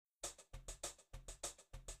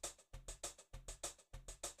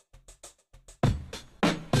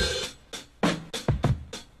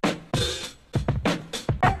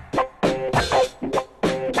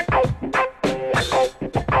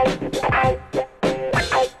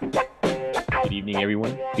evening,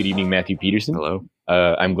 everyone. Good evening, Matthew Peterson. Hello.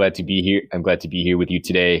 I'm glad to be here. I'm glad to be here with you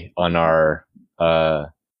today on our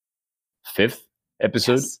fifth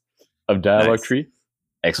episode of Dialogue Tree.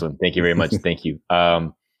 Excellent. Thank you very much. Thank you.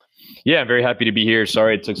 Yeah, I'm very happy to be here.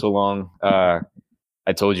 Sorry it took so long.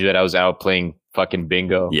 I told you that I was out playing fucking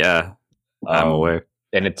bingo. Yeah, I'm aware.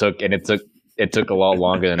 And it took a lot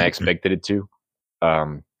longer than I expected it to.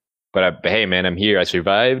 But hey, man, I'm here. I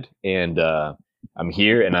survived, and I'm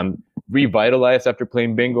here, and I'm revitalized after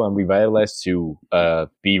playing bingo. I'm revitalized to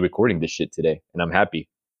be recording this shit today, and I'm happy,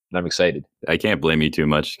 and I'm excited. I can't blame you too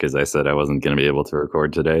much because I said I wasn't going to be able to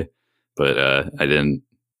record today, but I didn't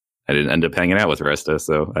end up hanging out with Resta,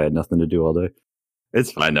 so I had nothing to do all day.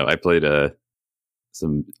 It's fine though. I played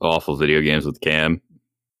some awful video games with Cam.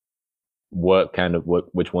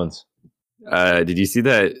 Which ones? Did you see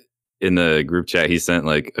that in the group chat? He sent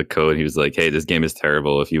like a code. He was like, "Hey, this game is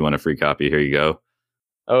terrible. If you want a free copy, here you go."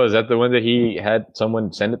 Oh, is that the one that he had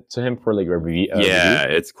someone send it to him for like a review? Yeah,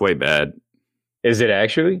 it's quite bad. Is it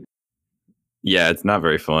actually? Yeah, it's not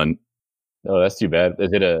very fun. Oh, that's too bad.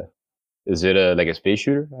 Is it a like a space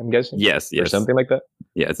shooter? I'm guessing. Yes, or something like that.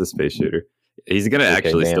 Yeah, it's a space shooter. He's gonna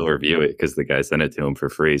actually still review it because the guy sent it to him for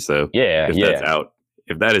free. So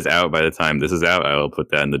if that is out by the time this is out, I will put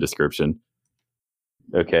that in the description.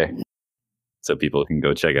 Okay. So people can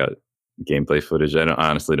go check out gameplay footage. I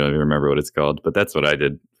honestly don't even remember what it's called, but that's what I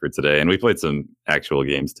did for today. And we played some actual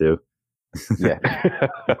games too. Yeah.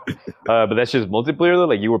 But that's just multiplayer though?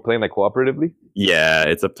 Like you were playing like cooperatively? Yeah,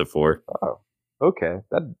 it's up to 4. Oh, okay.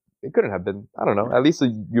 It couldn't have been, I don't know. At least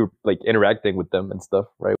you're like interacting with them and stuff,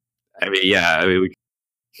 right? I mean, we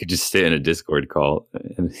could just sit in a Discord call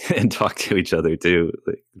and talk to each other too.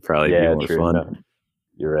 Like, probably be more fun. No.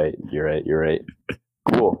 You're right.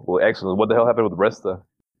 Cool. Well, excellent. What the hell happened with Resta?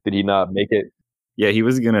 Did he not make it? Yeah, he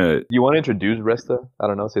was gonna. You want to introduce Resta? I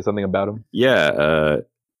don't know. Say something about him. Yeah,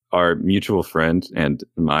 our mutual friend and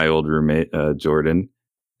my old roommate, Jordan,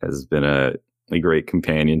 has been a great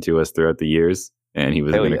companion to us throughout the years. And he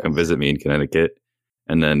was going to come visit me in Connecticut.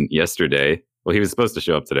 And then yesterday, well, he was supposed to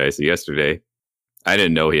show up today. So yesterday, I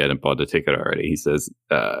didn't know he hadn't bought the ticket already. He says,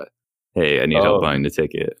 "Hey, I need help buying the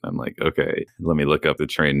ticket." I'm like, "Okay, let me look up the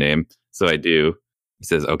train name." So I do. He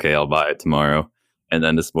says, "Okay, I'll buy it tomorrow." And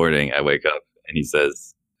then this morning I wake up and he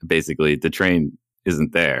says, basically, the train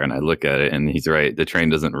isn't there. And I look at it and he's right. The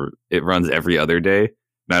train it runs every other day.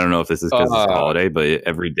 And I don't know if this is because it's a holiday, but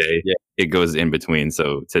every day it goes in between.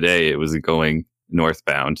 So today it was going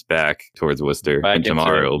northbound back towards Worcester, and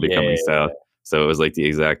tomorrow it'll be coming south. So it was like the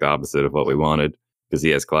exact opposite of what we wanted because he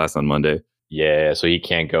has class on Monday. Yeah, so he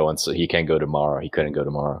can't go, and so he can't go tomorrow. He couldn't go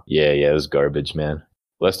tomorrow. Yeah, it was garbage, man.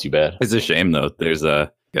 Well, that's too bad. It's a shame though. There's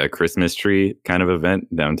a Christmas tree kind of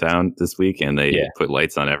event downtown this week, and they put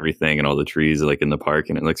lights on everything, and all the trees are like in the park,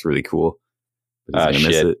 and it looks really cool. But he's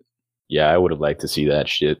gonna miss it. Yeah, I would have liked to see that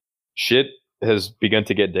shit. Shit has begun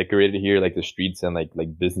to get decorated here, like the streets and like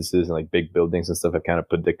businesses and like big buildings and stuff have kind of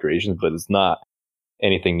put decorations, but it's not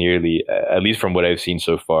anything nearly, at least from what I've seen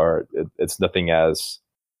so far, it's nothing as,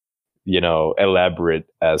 elaborate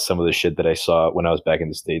as some of the shit that I saw when I was back in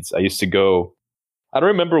the States. I used to go, I don't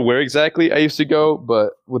remember where exactly I used to go,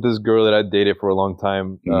 but with this girl that I dated for a long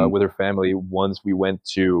time, with her family, once we went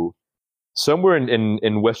to somewhere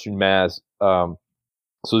in Western Mass.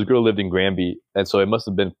 So this girl lived in Granby, and so it must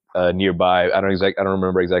have been nearby. I don't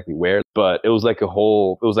remember exactly where, but it was like a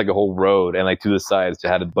whole road, and like to the sides it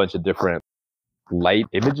had a bunch of different light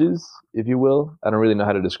images, if you will. I don't really know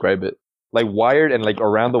how to describe it. Like wired, and like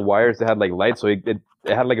around the wires they had like lights, so it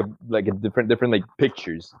had like a different like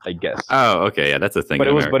pictures, I guess. Oh, okay, yeah, that's a thing. But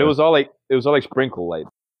it was all like sprinkle light.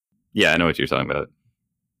 Yeah, I know what you're talking about.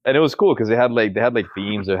 And it was cool because they had like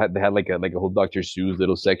themes. They had like a whole Dr. Seuss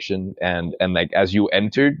little section, and like as you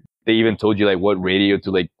entered, they even told you like what radio to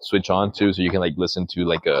like switch on to, so you can like listen to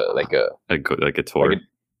like a tour,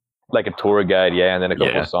 like a tour guide, and then a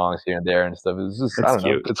couple of songs here and there and stuff. It's just I don't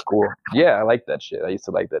know, it's cool. Yeah, I like that shit. I used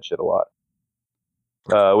to like that shit a lot.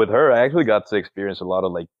 With her, I actually got to experience a lot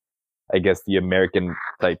of like, I guess the American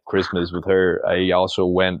type Christmas with her. I also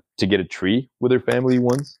went to get a tree with her family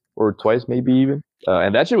once or twice, maybe even.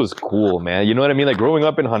 And that shit was cool, man. You know what I mean? Like growing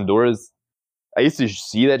up in Honduras, I used to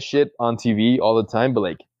see that shit on TV all the time, but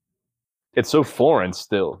like, it's so foreign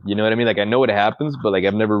still. You know what I mean? Like I know what happens, but like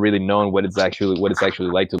I've never really known what it's actually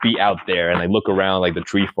like to be out there and like look around like the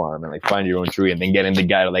tree farm and like find your own tree and then get in the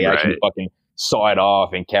guy to like actually fucking saw it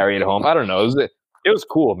off and carry it home. I don't know. It was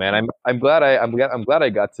cool, man. I'm glad I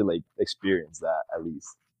got to like experience that at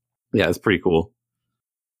least. Yeah, it's pretty cool.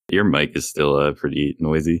 Your mic is still pretty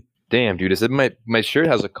noisy. Damn, dude, is it my shirt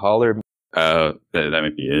has a collar? That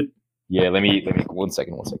might be it. Yeah, let me 1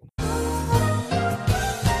 second.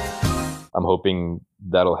 I'm hoping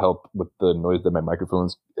that'll help with the noise that my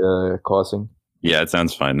microphone's causing. Yeah, it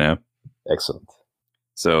sounds fine now. Excellent.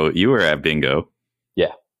 So you were at bingo.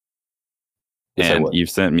 Yeah. Yes, and you've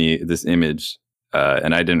sent me this image,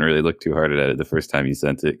 and I didn't really look too hard at it the first time you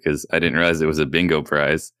sent it because I didn't realize it was a bingo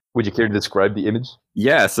prize. Would you care to describe the image?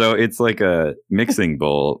 Yeah, so it's like a mixing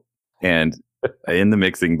bowl, and in the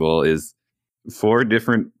mixing bowl is 4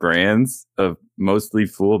 different brands of mostly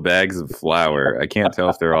full bags of flour. I can't tell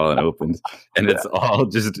if they're all unopened, and it's all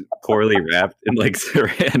just poorly wrapped in like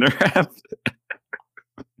saran wrap.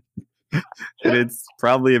 And it's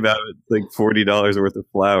probably about like $40 worth of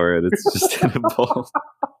flour, and it's just in a bowl.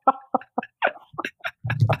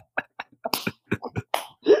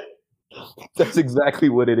 That's exactly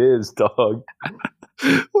what it is, dog.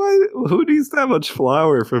 Why? Who needs that much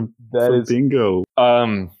flour from bingo?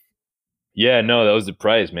 Yeah, no, that was the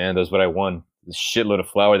prize, man. That's what I won. This shitload of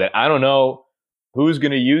flour that I don't know who's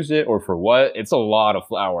gonna use it or for what. It's a lot of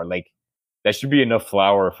flour. Like that should be enough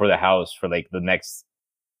flour for the house for like the next,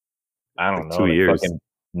 I don't know, 2 years.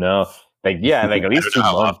 No, like yeah, like at least 2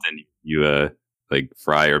 months. How often you like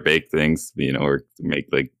fry or bake things, you know, or make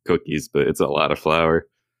like cookies, but it's a lot of flour.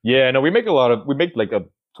 Yeah, no, we make like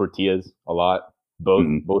tortillas a lot,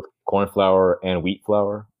 both corn flour and wheat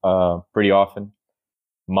flour, pretty often.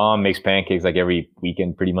 Mom makes pancakes like every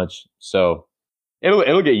weekend, pretty much. So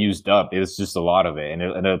it'll get used up. It's just a lot of it, and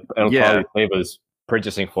it'll probably save us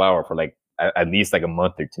purchasing flour for like at least like a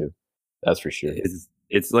month or 2. That's for sure.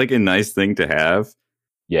 It's like a nice thing to have,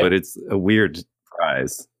 but it's a weird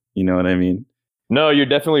prize. You know what I mean? No, you're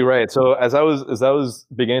definitely right. So as I was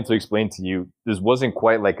beginning to explain to you, this wasn't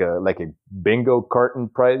quite like a bingo carton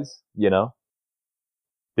prize, you know.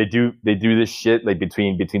 They do this shit like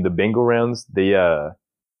between the bingo rounds. They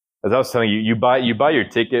as I was telling you, you buy your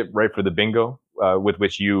ticket right for the bingo, with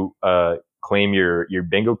which you claim your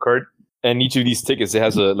bingo card. And each of these tickets, it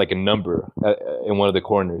has a number in one of the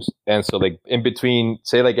corners. And so like in between,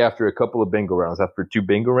 say like after a couple of bingo rounds, after 2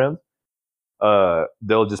 bingo rounds,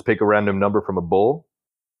 they'll just pick a random number from a bowl.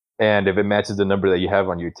 And if it matches the number that you have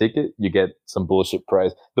on your ticket, you get some bullshit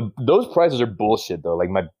prize. Those prizes are bullshit though. Like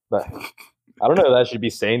I don't know that I should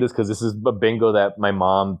be saying this because this is a bingo that my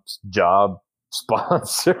mom's job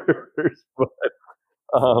sponsors.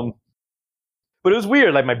 But it was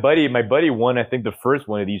weird. Like my buddy won, I think the first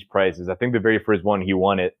one of these prizes. I think the very first one he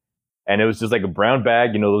won it. And it was just like a brown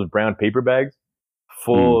bag, you know, those brown paper bags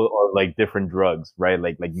full of like different drugs, right?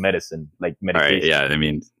 Like medicine, like medication. All right, yeah, I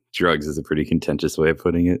mean, drugs is a pretty contentious way of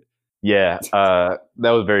putting it. Yeah, that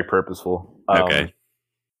was very purposeful. Okay.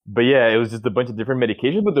 But yeah, it was just a bunch of different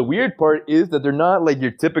medications. But the weird part is that they're not like your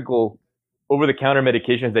typical over-the-counter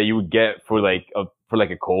medications that you would get for like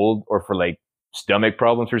a cold or for like stomach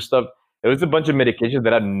problems or stuff. It was a bunch of medications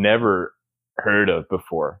that I'd never heard of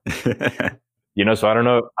before. You know, so I don't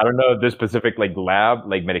know if this specific like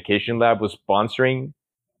medication lab was sponsoring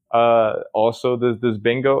also this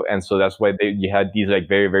bingo, and so that's why you had these like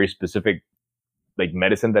very, very specific like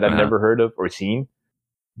medicine that I've never heard of or seen.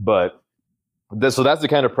 But so that's the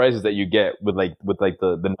kind of prizes that you get with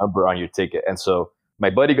the number on your ticket. And so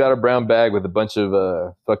my buddy got a brown bag with a bunch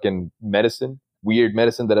of fucking weird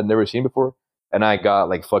medicine that I'd never seen before, and I got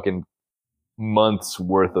like fucking months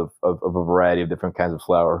worth of a variety of different kinds of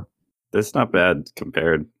flour. That's not bad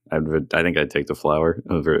compared. I think I'd take the flour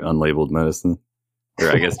over unlabeled medicine,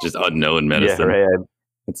 or I guess just unknown medicine. Yeah, right.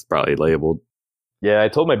 It's probably labeled. Yeah, I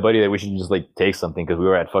told my buddy that we should just like take something because we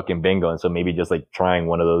were at fucking bingo, and so maybe just like trying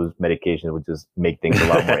one of those medications would just make things a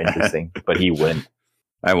lot more interesting. But he wouldn't.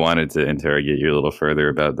 I wanted to interrogate you a little further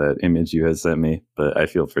about that image you had sent me, but I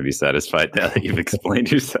feel pretty satisfied now that you've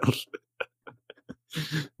explained yourself.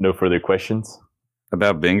 No further questions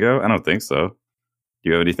about bingo? I don't think so. Do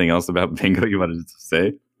you have anything else about bingo you wanted to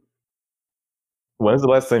say? When's the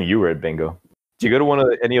last time you were at bingo? Did you go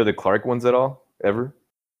to any of the Clark ones at all, ever?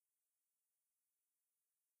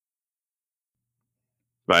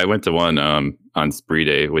 I went to one on Spree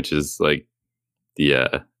Day, which is like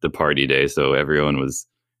the party day, so everyone was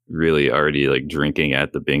really already like drinking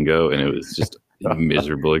at the bingo, and it was just a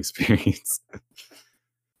miserable experience.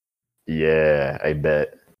 Yeah, I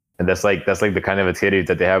bet. And that's like the kind of activities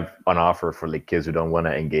that they have on offer for like kids who don't want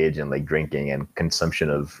to engage in like drinking and consumption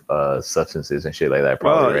of substances and shit like that.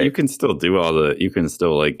 Probably, right? You can still do you can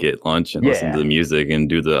still like get lunch and listen to the music and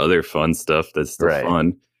do the other fun stuff that's still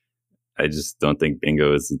fun. I just don't think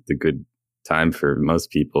bingo is the good time for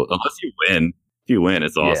most people, unless you win. If you win,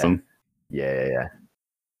 it's awesome. Yeah.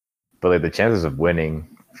 But like the chances of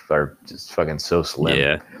winning are just fucking so slim.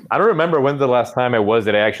 Yeah. I don't remember when the last time I was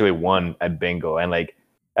that I actually won at bingo. And like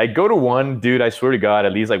I go to one, dude, I swear to God,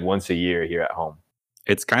 at least like once a year here at home.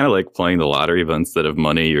 It's kind of like playing the lottery, but instead of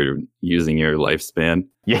money, you're using your lifespan.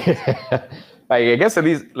 Yeah. I guess at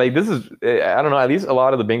least like this is I don't know, at least a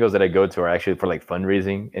lot of the bingos that I go to are actually for like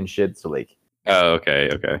fundraising and shit. So like oh, okay.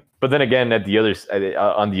 But then again, at the other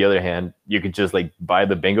on the other hand, you could just like buy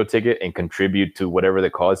the bingo ticket and contribute to whatever the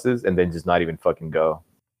cause is, and then just not even fucking go.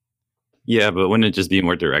 Yeah, but wouldn't it just be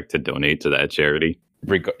more direct to donate to that charity?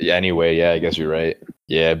 Anyway, yeah, I guess you're right.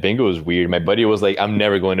 Yeah, bingo is weird. My buddy was like, "I'm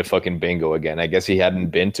never going to fucking bingo again." I guess he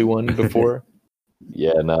hadn't been to one before.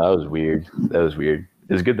 Yeah, no, that was weird.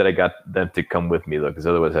 It was good that I got them to come with me though, because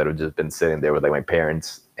otherwise I'd have just been sitting there with like my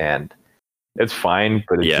parents, and it's fine,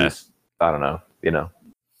 but it's just I don't know,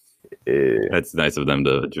 That's nice of them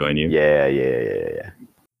to join you. Yeah.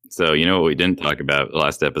 So you know what we didn't talk about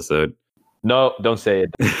last episode? No, don't say it.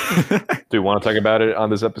 Do you want to talk about it on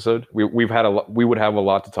this episode? We would have a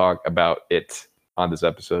lot to talk about it on this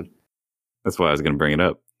episode. That's why I was going to bring it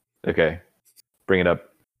up. Okay, bring it up.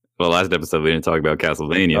 Well, last episode we didn't talk about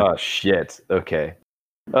Castlevania. Oh shit. Okay.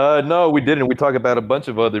 No, we didn't. We talked about a bunch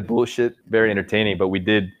of other bullshit, very entertaining, but we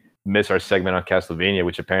did miss our segment on Castlevania,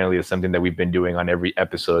 which apparently is something that we've been doing on every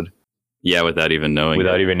episode. Yeah, without even knowing.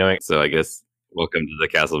 So I guess welcome to the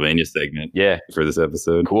Castlevania segment. Yeah, for this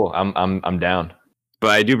episode. Cool. I'm down.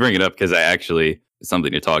 But I do bring it up because I actually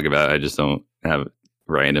something to talk about. I just don't have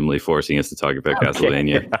randomly forcing us to talk about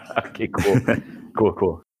Castlevania. Okay,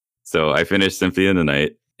 cool. So I finished Symphony of the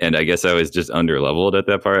Night. And I guess I was just under leveled at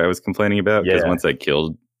that part I was complaining about. Because once I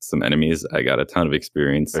killed some enemies, I got a ton of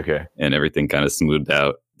experience. Okay. And everything kind of smoothed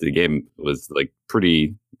out. The game was like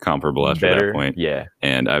pretty comparable after that point. Yeah.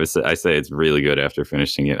 And I say it's really good after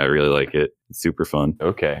finishing it. I really like it. It's super fun.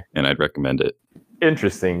 Okay. And I'd recommend it.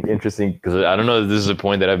 Interesting. Because I don't know if this is a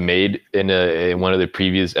point that I've made in one of the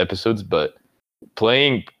previous episodes, but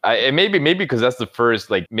playing, maybe because that's the first,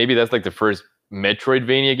 maybe that's the first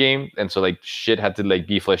Metroidvania game, and so shit had to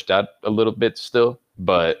be fleshed out a little bit still.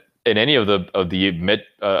 But in any of the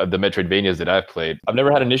Metroidvanias that I've played, I've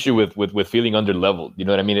never had an issue with feeling under leveled. You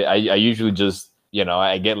know what I mean? I usually just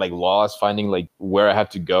I get lost finding where I have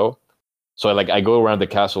to go. So I go around the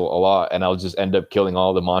castle a lot, and I'll just end up killing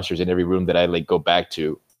all the monsters in every room that I go back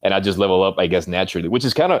to, and I just level up, I guess, naturally, which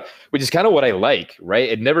is kind of what I like, right?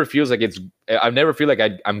 It never feels like I never feel like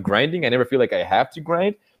I'm grinding. I never feel like I have to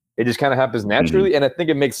grind. It just kind of happens naturally, and I think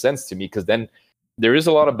it makes sense to me because then there is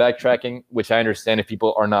a lot of backtracking, which I understand if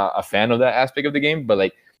people are not a fan of that aspect of the game.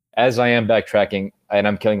 But as I am backtracking and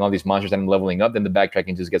I'm killing all these monsters and I'm leveling up, then the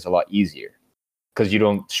backtracking just gets a lot easier because you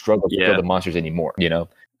don't struggle to kill the monsters anymore.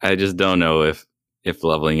 I just don't know if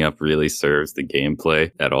leveling up really serves the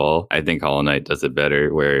gameplay at all. I think Hollow Knight does it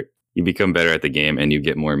better, where you become better at the game and you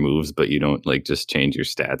get more moves, but you don't just change your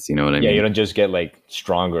stats. You know what I mean? Yeah, you don't just get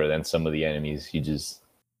stronger than some of the enemies. You just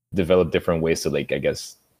develop different ways to I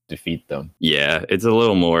guess defeat them. Yeah, it's a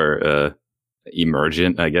little more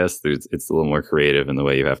emergent, I guess. It's a little more creative in the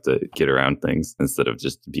way you have to get around things instead of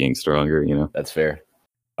just being stronger, That's fair.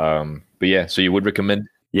 But yeah, so you would recommend?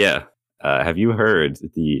 Yeah. Have you heard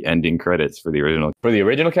the ending credits for the original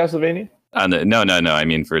Castlevania? No. I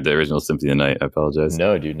mean for the original Symphony of the Night. I apologize.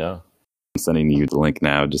 No, dude, no. I'm sending you the link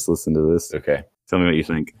now. Just listen to this. Okay. Tell me what you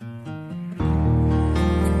think.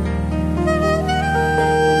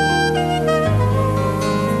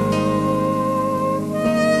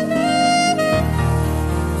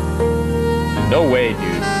 No way,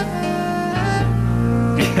 dude.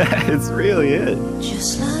 It's really it.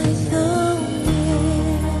 Just like the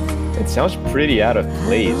wind. It sounds pretty out of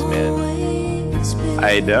place, man.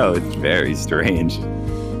 I know, it's very strange.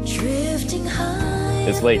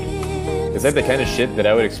 It's like the kind of shit that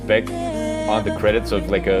I would expect on the credits of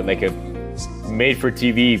a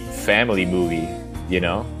made-for-TV family movie,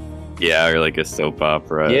 Yeah, or a soap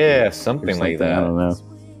opera. Yeah, something like that. I don't know.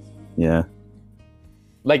 Yeah.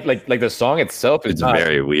 Like the song itself is not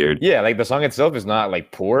very weird. Yeah, the song itself is not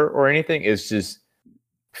poor or anything. It's just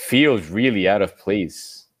feels really out of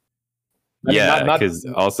place. Yeah, because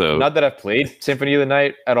also not that I've played Symphony of the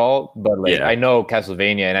Night at all, but I know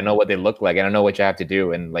Castlevania and I know what they look like and I know what you have to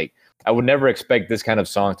do, and I would never expect this kind of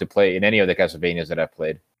song to play in any of the Castlevanias that I've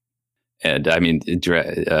played. And I mean,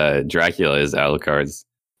 Dracula is Alucard's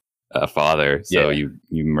father, so you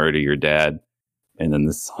murder your dad, and then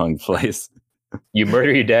this song plays. You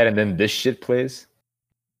murder your dad and then this shit plays?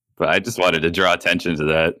 But I just wanted to draw attention to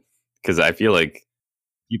that because I feel like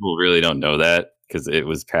people really don't know that because it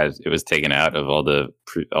was taken out of all the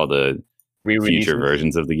future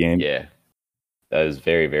versions of the game. Yeah. That is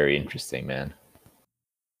very, very interesting, man.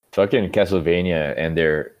 Fucking Castlevania and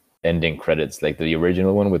their ending credits, the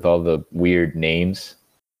original one with all the weird names.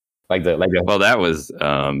 Well, that was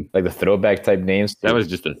the throwback type names. That was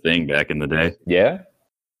just a thing back in the day. Yeah?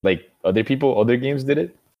 Like other games did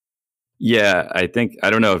it. Yeah, I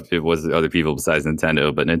don't know if it was other people besides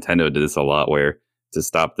Nintendo, but Nintendo did this a lot where to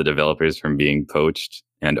stop the developers from being poached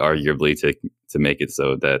and arguably to make it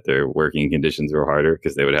so that their working conditions were harder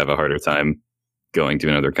because they would have a harder time going to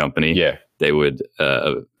another company. Yeah. They would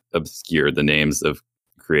obscure the names of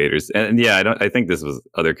creators. And yeah, I think this was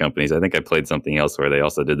other companies. I think I played something else where they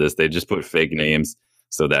also did this. They just put fake names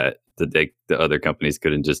so that the other companies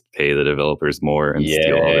couldn't just pay the developers more and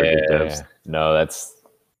steal all their good devs. No,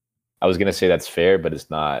 I was gonna say that's fair, but it's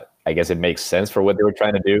not. I guess it makes sense for what they were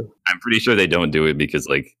trying to do. I'm pretty sure they don't do it because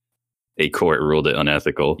like a court ruled it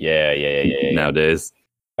unethical. Yeah. Nowadays,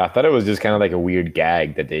 I thought it was just kind of like a weird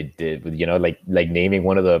gag that they did with like naming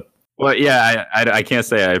one of the. Well, yeah, I can't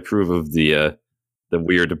say I approve of the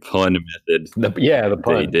weird pun method. The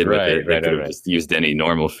pun they did with it. They could have right. just used any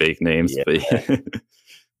normal fake names. Yeah. But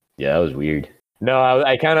Yeah, that was weird. No,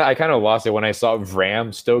 I kind of lost it when I saw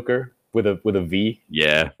Bram Stoker with a V.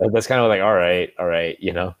 Yeah, That's kind of like all right, All right,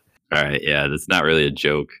 yeah, that's not really a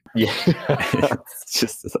joke. Yeah. It's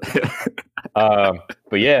just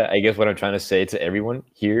but yeah, I guess what I'm trying to say to everyone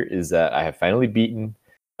here is that I have finally beaten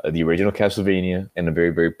the original Castlevania, and I'm very,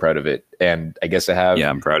 very proud of it. And I guess I have. Yeah,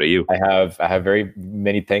 I'm proud of you. I have very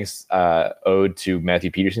many thanks owed to Matthew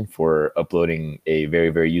Peterson for uploading a very,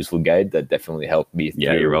 very useful guide that definitely helped me.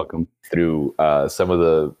 Yeah, you're welcome. Through some of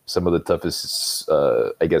the toughest,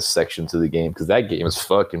 I guess, sections of the game, because that game is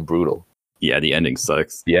fucking brutal. Yeah, the ending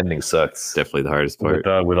sucks. The ending sucks. Definitely the hardest part.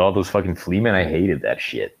 With all those fucking flea men, I hated that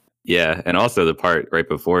shit. Yeah, and also the part right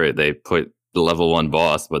before it, they put the level 1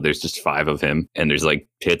 boss, but there's just 5 of him, and there's like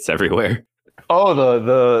pits everywhere. Oh,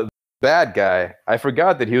 the bad guy. I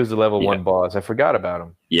forgot that he was the level 1 boss. I forgot about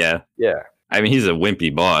him. Yeah. Yeah. I mean, he's a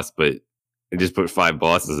wimpy boss, but they just put 5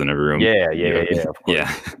 bosses in a room. Yeah. Of course.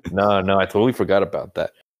 Yeah. No, I totally forgot about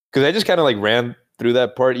that. Because I just kind of like ran through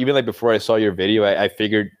that part. Even like before I saw your video, I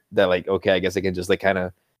figured that like, okay, I guess I can just like kind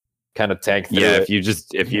of tank through it. If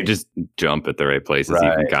you just jump at the right places,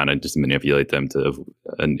 you can kind of just manipulate them to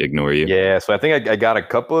ignore you. Yeah, so I think I got a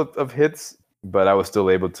couple of hits, but I was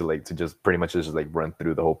still able to just pretty much just like run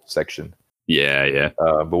through the whole section. Yeah.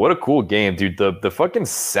 But what a cool game, dude. The fucking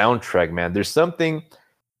soundtrack, man. There's something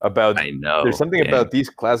about about these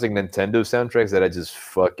classic Nintendo soundtracks that I just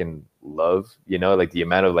fucking love. Like the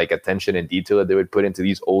amount of like attention and detail that they would put into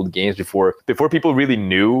these old games before people really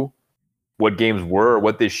knew what games were or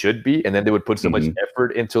what they should be, and then they would put so much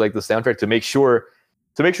effort into like the soundtrack to make sure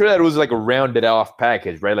that it was like a rounded off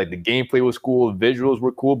package, right? Like the gameplay was cool, the visuals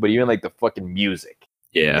were cool, but even like the fucking music,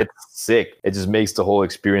 it's sick. It just makes the whole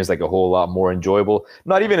experience like a whole lot more enjoyable.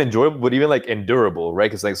 Not even enjoyable, but even like endurable, right?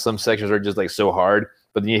 Because like some sections are just like so hard,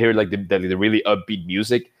 but then you hear like the really upbeat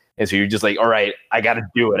music, and so you're just like, all right, I gotta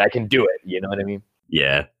do it, I can do it. You know what I mean?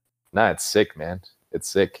 Yeah. Nah, it's sick, man. It's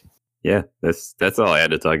sick. Yeah, that's all I had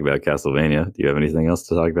to talk about Castlevania. Do you have anything else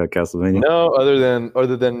to talk about Castlevania? No,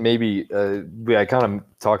 other than maybe I kind of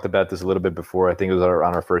talked about this a little bit before. I think it was on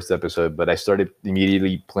our first episode, but I started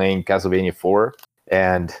immediately playing Castlevania 4,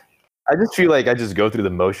 and I just feel like I just go through the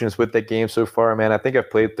motions with that game so far, man. I think I've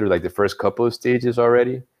played through like the first couple of stages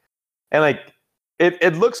already, and like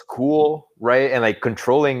it looks cool, right? And like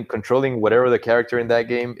controlling whatever the character in that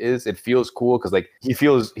game is, it feels cool because like he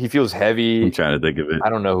feels heavy. I'm trying to think of it.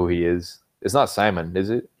 I don't know who he is. It's not Simon,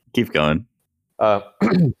 is it? Keep going.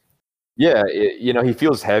 Yeah, he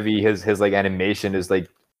feels heavy. His like animation is like,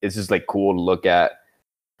 it's just like cool to look at.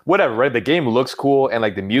 Whatever, right? The game looks cool, and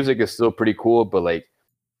like the music is still pretty cool, but like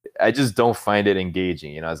I just don't find it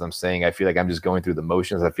engaging. As I'm saying, I feel like I'm just going through the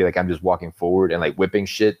motions. I feel like I'm just walking forward and like whipping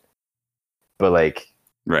shit. But like,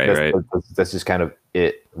 that's just kind of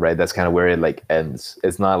it, right? That's kind of where it like ends.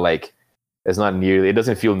 It doesn't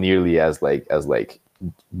feel nearly as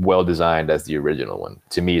well designed as the original one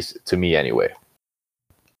to me anyway.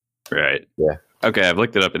 Right. Yeah. Okay, I've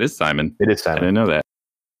looked it up. It is Simon. It is Simon. I didn't know that.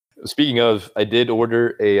 Speaking of, I did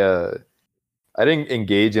order I didn't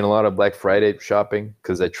engage in a lot of Black Friday shopping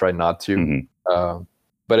because I try not to.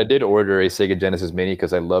 But I did order a Sega Genesis Mini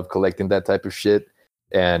because I love collecting that type of shit.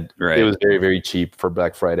 And it was very, very cheap for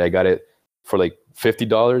Black Friday. I got it for like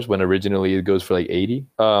 $50 when originally it goes for like $80.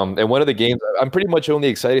 And one of the games, I'm pretty much only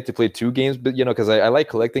excited to play 2 games, but because I like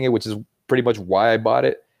collecting it, which is pretty much why I bought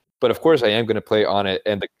it. But of course, I am going to play on it,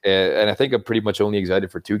 and I think I'm pretty much only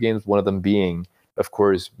excited for 2 games. One of them being, of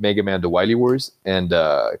course, Mega Man: The Wily Wars, and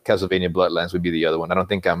Castlevania Bloodlines would be the other one. I don't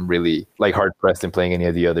think I'm really like hard pressed in playing any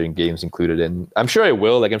of the other games included. And I'm sure I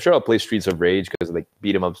will. Like I'm sure I'll play Streets of Rage because like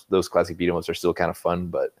beat 'em ups, those classic beat 'em ups are still kind of fun.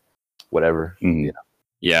 But whatever.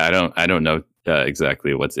 Yeah, I don't know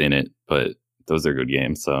exactly what's in it, but those are good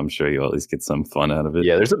games. So I'm sure you at least get some fun out of it.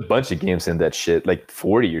 Yeah, there's a bunch of games in that shit, like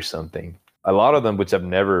 40 or something. A lot of them which I've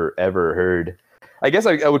never ever heard. I guess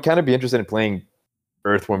I would kind of be interested in playing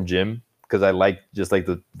Earthworm Jim because I like just like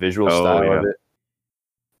the visual style of it.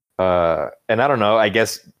 And I don't know. I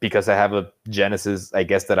guess because I have a Genesis, I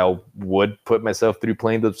guess that I would put myself through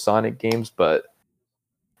playing the Sonic games, but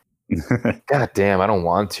god damn, I don't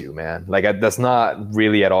want to, man. Like that's not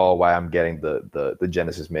really at all why I'm getting the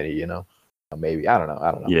Genesis Mini. You know, maybe I don't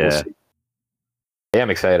know. Yeah, we'll see. Yeah, I'm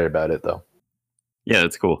excited about it though. Yeah,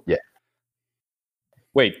 that's cool. Yeah.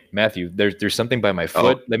 Wait, Matthew, there's something by my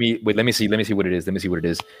foot. Let me see what it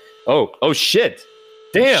is. Oh shit.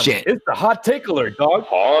 Damn, shit. It's the hot take alert, dog.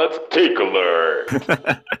 Hot take alert.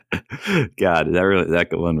 God, that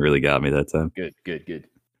one really got me that time. Good.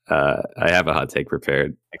 I have a hot take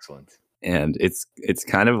prepared. Excellent. And it's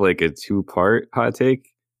kind of like a 2-part hot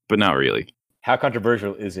take, but not really. How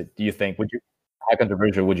controversial is it, do you think? How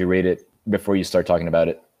controversial would you rate it before you start talking about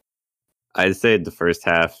it? I'd say the first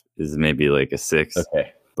half is maybe like a 6.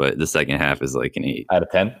 Okay. But the second half is like an 8. Out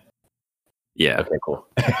of 10? Yeah. Okay, cool.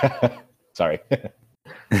 Sorry.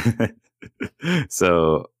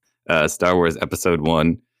 So, Star Wars Episode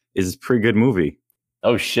 1 is a pretty good movie.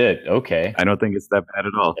 Oh, shit. Okay. I don't think it's that bad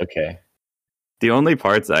at all. Okay. The only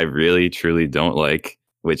parts I really, truly don't like,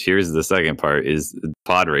 which here's the second part, is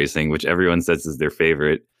pod racing, which everyone says is their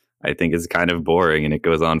favorite. I think it's kind of boring and it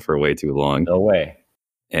goes on for way too long. No way.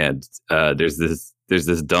 And there's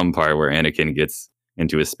this dumb part where Anakin gets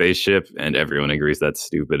into a spaceship and everyone agrees that's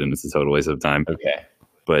stupid and it's a total waste of time. Okay.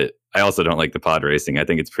 But I also don't like the pod racing. I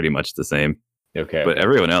think it's pretty much the same. Okay. But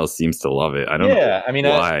everyone else seems to love it. I don't know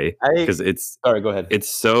why. Because it's sorry, go ahead. It's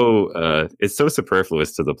so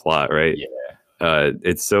superfluous to the plot, right? Yeah.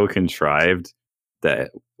 It's so contrived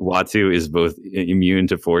that Watu is both immune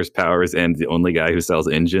to force powers and the only guy who sells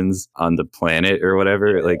engines on the planet or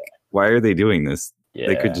whatever. Yeah. Like, why are they doing this? Yeah.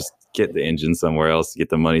 They could just get the engine somewhere else, get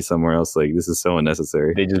the money somewhere else. Like, this is so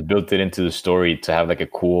unnecessary. They just built it into the story to have like a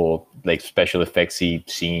cool, like special effectsy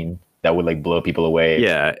scene that would like blow people away.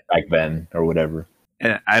 Yeah, back then or whatever.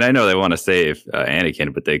 And I know they want to save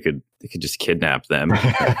Anakin, but they could just kidnap them,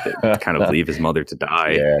 kind of leave his mother to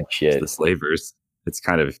die. Yeah, shit. The slavers. It's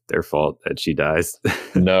kind of their fault that she dies.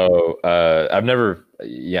 No, I've never.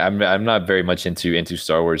 Yeah, I'm not very much into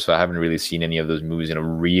Star Wars, so I haven't really seen any of those movies in a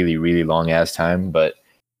really, really long ass time. But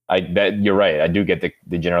you're right. I do get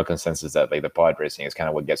the general consensus that like the pod racing is kind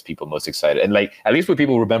of what gets people most excited, and like at least what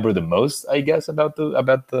people remember the most, I guess, about the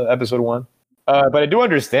episode 1. But I do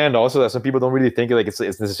understand also that some people don't really think like it's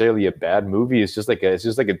necessarily a bad movie. It's just like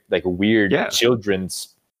a weird children's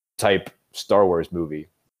type Star Wars movie,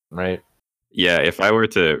 right? Yeah, if I were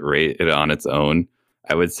to rate it on its own,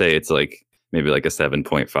 I would say it's like maybe like a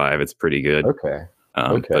 7.5. It's pretty good. Okay.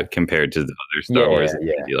 But compared to the other Star Wars, it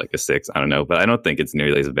would be like a 6. I don't know, but I don't think it's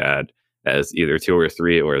nearly as bad as either 2 or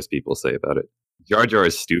 3 or as people say about it. Jar Jar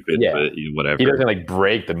is stupid, but whatever. He doesn't like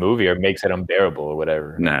break the movie or makes it unbearable or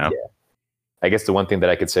whatever. No. Yeah. I guess the one thing that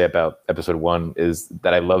I could say about episode 1 is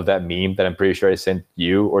that I love that meme that I'm pretty sure I sent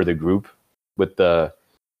you or the group with that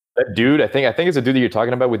dude. I think it's a dude that you're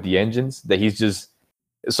talking about with the engines. That he's just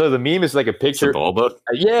so the meme is like a picture. Sebulba?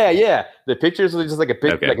 Yeah. The picture is just like a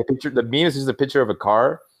picture. Like a picture. The meme is just a picture of a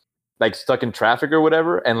car, like stuck in traffic or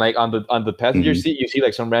whatever. And like on the passenger seat, you see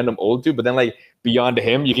like some random old dude. But then like beyond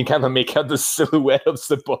him, you can kind of make out the silhouette of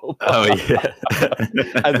Sebulba. Oh yeah,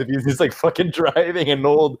 as if he's just like fucking driving an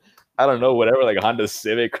old, I don't know, whatever, like a Honda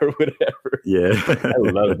Civic or whatever. Yeah, I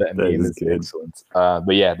love that meme. It's excellent.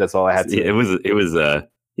 But yeah, that's all I had to say. It was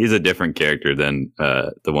he's a different character than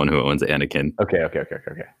the one who owns Anakin. Okay.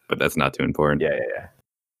 But that's not too important. Yeah.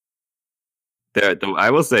 I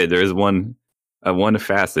will say there is one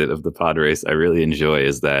facet of the pod race I really enjoy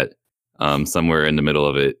is that somewhere in the middle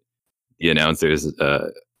of it, the announcers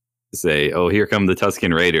say, "Oh, here come the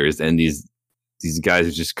Tusken Raiders," and these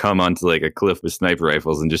guys just come onto like a cliff with sniper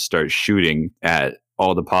rifles and just start shooting at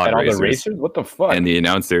all the pod racers. All the racers? What the fuck? And the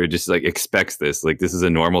announcer just like expects this. Like this is a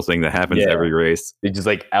normal thing that happens every race. They just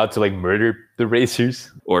like out to like murder the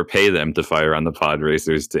racers or pay them to fire on the pod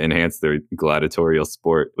racers to enhance their gladiatorial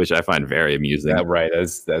sport, which I find very amusing. Yeah, right.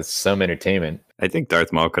 That's some entertainment. I think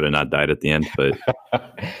Darth Maul could have not died at the end, but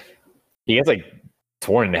he gets like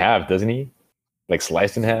torn in half, doesn't he? Like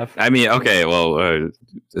sliced in half. I mean, okay, well,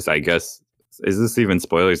 I guess is this even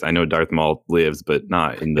spoilers? I know Darth Maul lives, but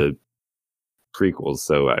not in the prequels,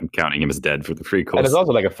 so I'm counting him as dead for the prequels. And it's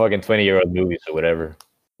also like a fucking 20-year-old movie, so whatever.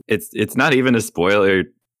 It's not even a spoiler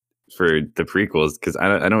for the prequels because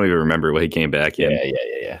I don't even remember what he came back in.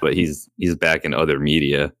 Yeah. But he's back in other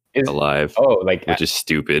media alive. Oh, like which is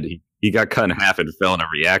stupid. He got cut in half and fell in a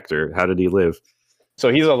reactor. How did he live?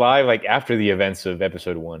 So he's alive like after the events of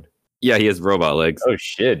episode 1. Yeah, he has robot legs. Oh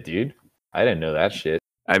shit, dude! I didn't know that shit.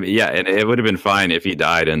 I mean, yeah, and it would have been fine if he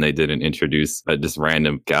died and they didn't introduce just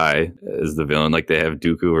random guy as the villain. Like they have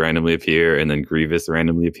Dooku randomly appear and then Grievous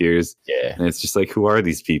randomly appears. Yeah, and it's just like, who are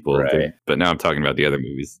these people? Right. But now I'm talking about the other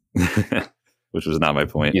movies, which was not my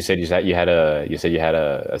point. You said you had a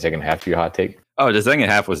second half to your hot take. Oh, the second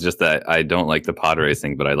half was just that I don't like the pod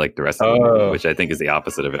racing, but I like the rest of the movie, which I think is the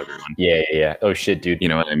opposite of everyone. Yeah. Oh shit, dude. You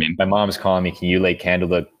know what I mean? My mom's calling me. Can you like handle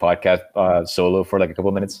the podcast solo for like a couple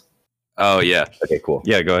of minutes? Oh yeah. Okay, cool.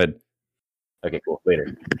 Yeah, go ahead. Okay, cool.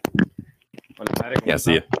 Later. Yeah,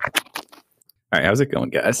 see you. All right, how's it going,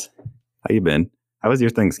 guys? How you been? How was your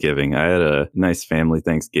Thanksgiving? I had a nice family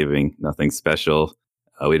Thanksgiving. Nothing special.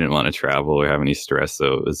 We didn't want to travel or have any stress,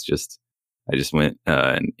 so it was just I just went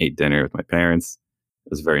and ate dinner with my parents. It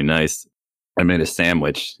was very nice. I made a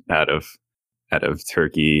sandwich out of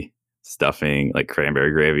turkey stuffing, like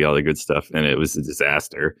cranberry gravy, all the good stuff, and it was a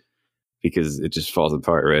disaster because it just falls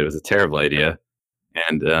apart. Right, it was a terrible idea.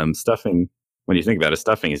 And stuffing, when you think about it,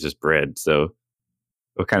 stuffing is just bread. So,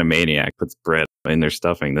 what kind of maniac puts bread in their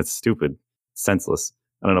stuffing? That's stupid, senseless.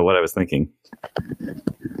 I don't know what I was thinking.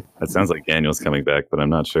 That sounds like Daniel's coming back, but I'm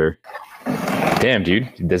not sure. Damn,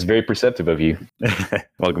 dude, that's very perceptive of you.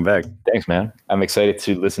 Welcome back. Thanks, man. I'm excited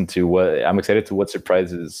to listen to what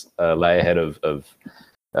surprises lie ahead of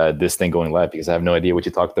this thing going live, because I have no idea what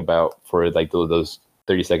you talked about for like those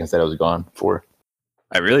 30 seconds that I was gone for.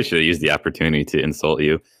 I really should have used the opportunity to insult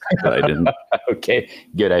you, but I didn't. Okay,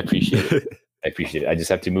 good. I appreciate it. I just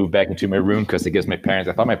have to move back into my room because I guess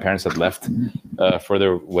I thought my parents had left for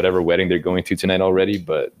their whatever wedding they're going to tonight already,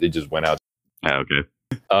 but they just went out. Oh, okay.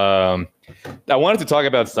 I wanted to talk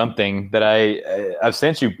about something that I've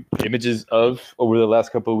sent you images of over the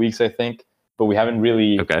last couple of weeks, I think, but we haven't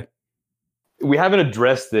really we haven't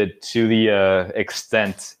addressed it to the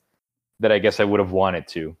extent that I guess I would have wanted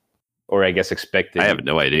to, or I guess expected. I have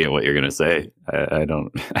no idea what you're gonna say. I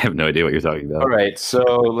don't. I have no idea what you're talking about. All right, so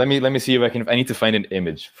let me see if I need to find an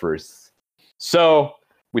image first. So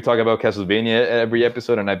we talk about Castlevania every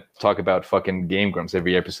episode, and I talk about fucking Game Grumps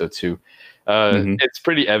every episode too. It's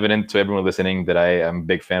pretty evident to everyone listening that I am a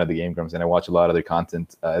big fan of the Game Grumps, and I watch a lot of their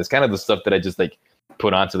content. It's kind of the stuff that I just like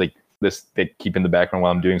put on to like this, they keep in the background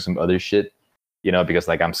while I'm doing some other shit, you know, because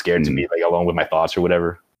like I'm scared to be like alone with my thoughts or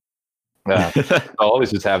whatever. I'll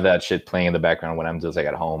always just have that shit playing in the background when I'm just like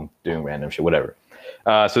at home doing random shit, whatever.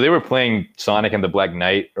 So they were playing Sonic and the Black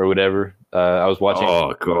Knight or whatever. I was watching.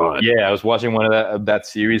 Oh god. Yeah, I was watching one of that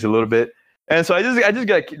series a little bit, and so I just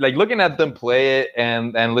got like looking at them play it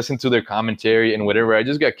and listen to their commentary and whatever. I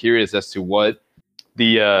just got curious as to what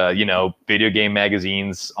the video game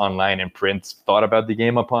magazines online and print thought about the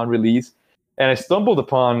game upon release, and I stumbled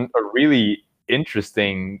upon a really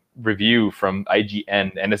interesting review from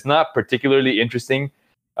IGN, and it's not particularly interesting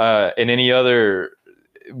in any other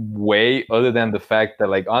way other than the fact that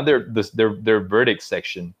like on their verdict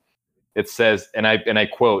section it says, and I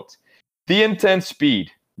quote, "The intense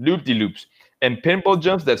speed, loop-de-loops, and pinball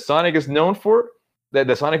jumps that Sonic is known for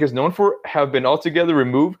have been altogether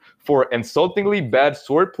removed for insultingly bad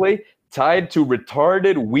swordplay tied to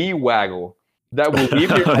retarded wee waggle that will leave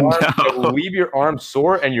your that will leave your arm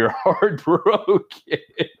sore and your heart broken."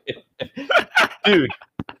 Dude,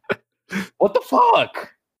 what the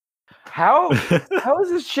fuck? How is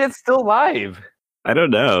this shit still live? I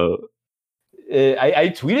don't know.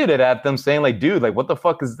 I tweeted it at them saying like, dude, like what the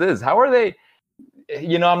fuck is this? How are they?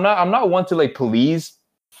 You know, I'm not one to like police.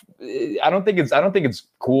 I don't think it's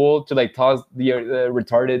cool to like toss the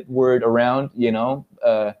retarded word around, you know.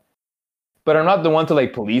 But I'm not the one to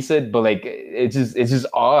like police it. But like, it's just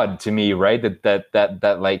odd to me, right?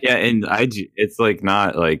 That like, yeah, and it's like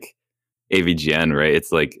not like AVGN, right?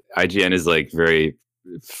 It's like IGN is like very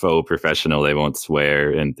faux professional. They won't swear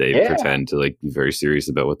and they pretend to like be very serious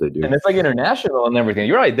about what they do, and it's like international and everything.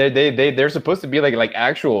 You're right. They're supposed to be like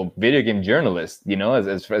actual video game journalists, you know,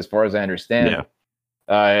 as far as I understand. Yeah.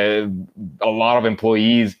 A lot of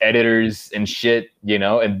employees, editors, and shit, you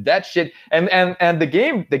know, and that shit, and the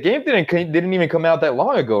game didn't even come out that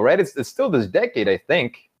long ago, right? It's still this decade, I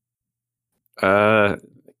think. I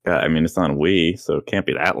mean, it's on Wii, so it can't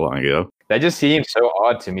be that long ago. That just seems so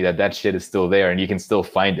odd to me that shit is still there and you can still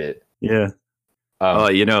find it. Yeah.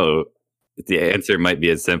 You know, the answer might be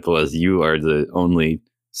as simple as you are the only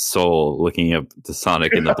soul looking up the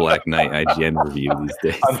Sonic and the Black Knight IGN review these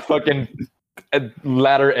days. I'm fucking at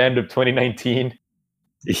latter end of 2019.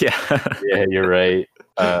 Yeah. Yeah, you're right.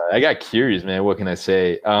 I got curious, man. What can I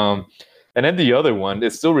say? And then the other one,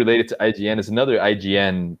 it's still related to IGN. It's another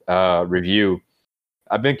IGN review.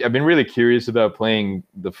 I've been really curious about playing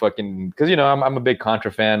the fucking, because you know I'm a big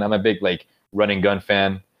Contra fan. I'm a big like run and gun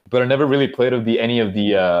fan, but I never really played any of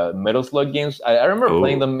the Metal Slug games. I remember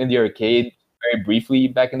playing them in the arcade very briefly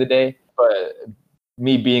back in the day, but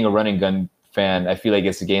me being a run and gun fan, I feel like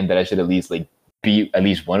it's a game that I should at least like beat at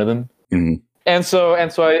least one of them. Mm-hmm. And so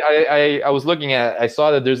I was looking at, I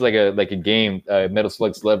saw that there's like a game, Metal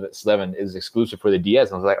Slug 11 is exclusive for the DS,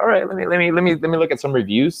 and I was like, all right, let me look at some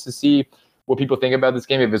reviews to see what people think about this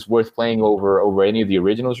game, if it's worth playing over any of the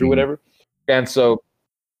originals or whatever. And so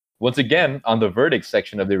once again, on the verdict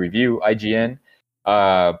section of the review, IGN,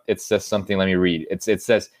 it says something. Let me read. It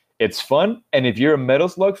says, it's fun, and if you're a Metal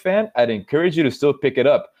Slug fan, I'd encourage you to still pick it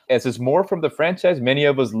up, as it's more from the franchise many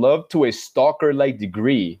of us love to a stalker-like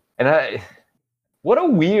degree. And what a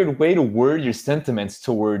weird way to word your sentiments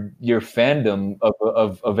toward your fandom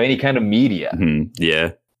of any kind of media. Mm-hmm.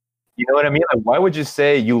 Yeah. You know what I mean? Like, why would you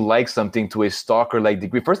say you like something to a stalker-like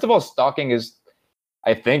degree? First of all, stalking is,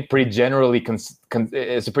 I think, pretty generally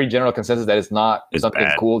it's a pretty general consensus that it's not something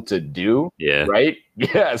bad. Cool to do. Yeah. Right?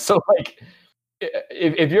 Yeah. So like,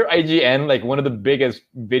 if you're IGN, like one of the biggest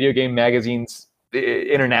video game magazines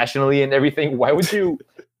internationally and everything, why would you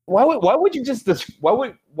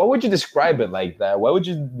describe it like that? Why would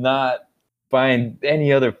you not find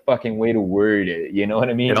any other fucking way to word it? You know what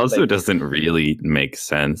I mean? It also doesn't really make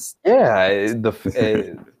sense. Yeah.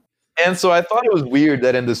 And so I thought it was weird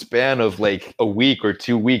that in the span of like a week or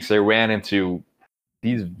 2 weeks, I ran into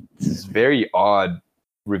these very odd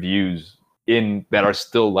reviews that are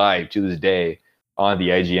still live to this day on the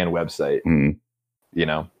IGN website. Mm. You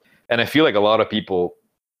know, and I feel like a lot of people,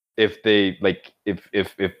 if they like, if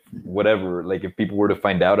whatever, like if people were to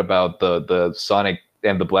find out about the Sonic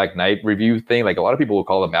and the Black Knight review thing, like a lot of people will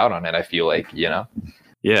call them out on it. I feel like, you know.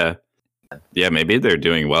 Yeah. Maybe they're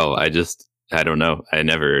doing well. I don't know. I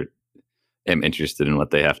never am interested in what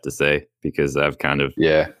they have to say, because I've kind of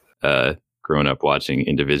grown up watching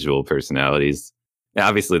individual personalities. Yeah,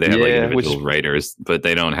 obviously they have like individual writers, but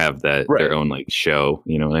they don't have that their own like show.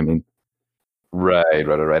 You know what I mean? Right.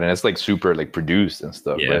 And it's like super like produced and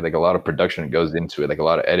stuff, right? Like a lot of production goes into it, like a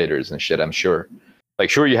lot of editors and shit, I'm sure. Like,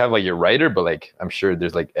 sure, you have like your writer, but like, I'm sure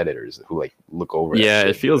there's like editors who like look over it. Yeah,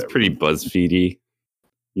 it feels pretty BuzzFeedy,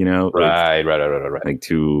 you know? Right. Like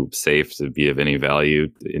too safe to be of any value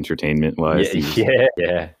entertainment wise.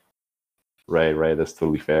 Yeah. Right. That's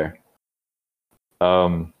totally fair.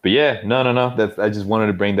 But yeah, no. I just wanted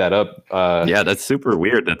to bring that up. Yeah, that's super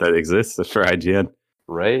weird that exists for IGN.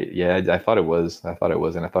 Right? Yeah, I thought it was. And I thought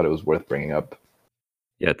it was worth bringing up.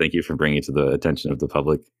 Yeah, thank you for bringing it to the attention of the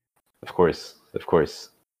public. Of course.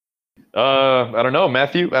 I don't know,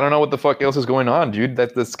 Matthew. I don't know what the fuck else is going on, dude.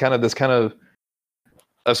 This kind of.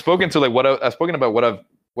 I've spoken about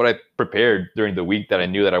what I prepared during the week that I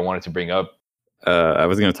knew that I wanted to bring up. I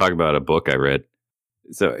was going to talk about a book I read.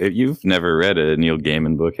 So you've never read a Neil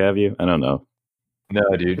Gaiman book, have you? I don't know. No,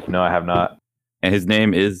 dude. No, I have not. And his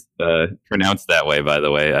name is pronounced that way, by the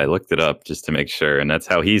way. I looked it up just to make sure, and that's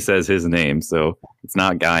how he says his name. So it's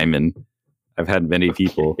not Gaiman. I've had many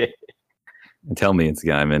people tell me it's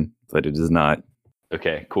Gaiman, but it is not.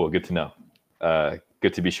 Okay, cool. Good to know.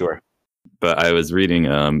 Good to be sure. But I was reading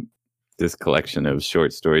this collection of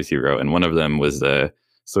short stories he wrote, and one of them was a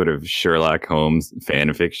sort of Sherlock Holmes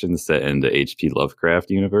fan fiction set in the H.P. Lovecraft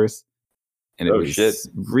universe. And it was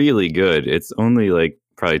really good. It's only like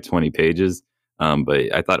probably 20 pages.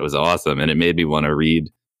 But I thought it was awesome, and it made me want to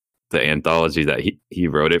read the anthology that he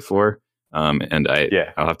wrote it for. And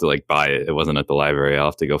I'll have to like buy it. It wasn't at the library. I'll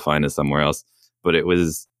have to go find it somewhere else. But it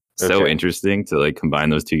was so interesting to like combine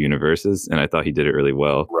those two universes, and I thought he did it really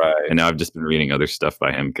well. Right. And now I've just been reading other stuff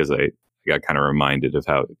by him because I got kind of reminded of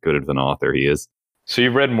how good of an author he is. So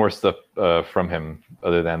you've read more stuff from him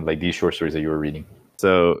other than like these short stories that you were reading?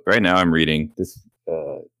 So right now I'm reading this.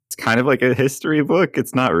 It's kind of like a history book.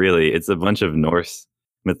 It's not really. It's a bunch of Norse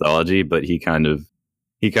mythology, but he kind of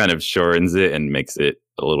shortens it and makes it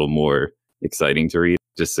a little more exciting to read,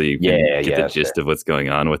 just so you can get the gist of what's going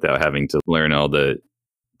on without having to learn all the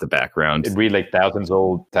background. It'd read like thousands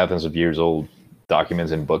of years old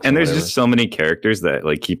documents and books. And there's just so many characters that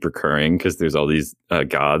like keep recurring because there's all these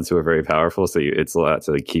gods who are very powerful. So it's a lot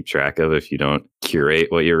to like keep track of if you don't curate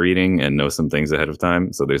what you're reading and know some things ahead of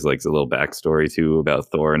time. So there's like a little backstory too about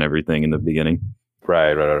Thor and everything in the beginning.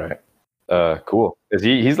 Right. Cool.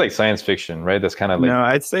 He's like science fiction, right? That's kind of like... No,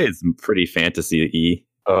 I'd say it's pretty fantasy-y.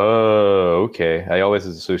 Oh, okay. I always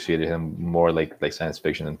associated him more like science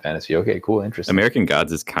fiction than fantasy. Okay, cool. Interesting. American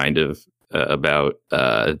Gods is kind of about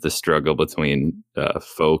the struggle between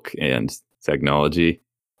folk and technology,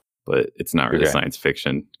 but it's not really science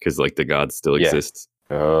fiction because like the gods still exist.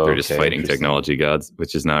 Oh, They're just okay, fighting interesting. technology gods,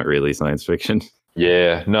 which is not really science fiction.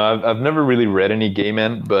 Yeah, no, I've never really read any Gay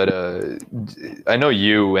Men, but I know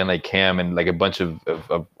you and like Cam and like a bunch of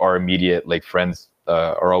our immediate like friends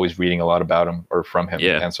are always reading a lot about him or from him,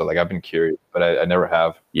 Yeah. and so like I've been curious, but I never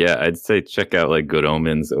have. Yeah, I'd say check out like Good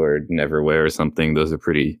Omens or Neverwhere or something. Those are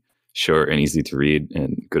pretty short and easy to read,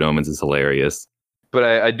 and Good Omens is hilarious. But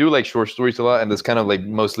I do like short stories a lot, and that's kind of like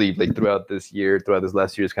mostly like throughout this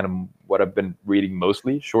last year is kind of what I've been reading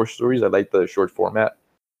mostly short stories. I like the short format,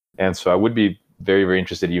 and so I would be very very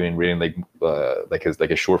interested even in reading like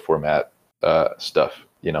a short format stuff.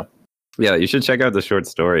 You know. Yeah, you should check out the short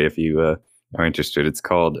story if you are interested. It's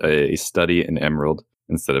called A Study in Emerald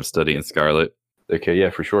instead of Study in Scarlet. Okay,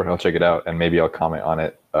 yeah, for sure. I'll check it out, and maybe I'll comment on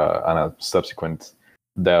it on a subsequent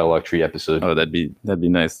Dialogue Tree episode. Oh, that'd be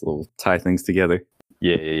nice. We'll tie things together.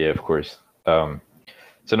 Yeah, of course. So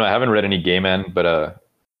no, I haven't read any Gay Men, but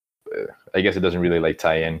I guess it doesn't really like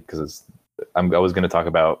tie in because I was going to talk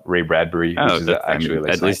about Ray Bradbury, which is actually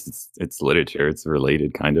like at least it's literature. It's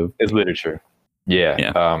related, kind of. It's literature.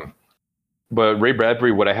 Yeah. But Ray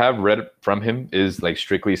Bradbury, what I have read from him is like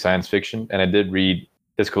strictly science fiction, and I did read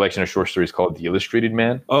his collection of short stories called The Illustrated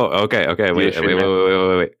Man. Oh, okay. Wait.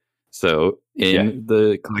 So in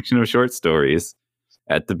the collection of short stories,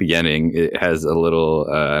 at the beginning, it has a little,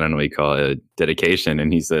 I don't know what you call it, a dedication.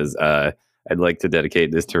 And he says, I'd like to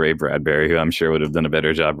dedicate this to Ray Bradbury, who I'm sure would have done a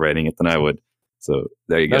better job writing it than I would. So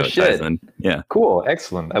there you go. No shit. Yeah. Cool.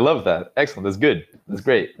 Excellent. I love that. Excellent. That's good. That's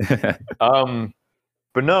great.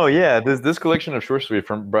 But no, yeah, this collection of short stories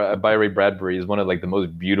by Ray Bradbury is one of like the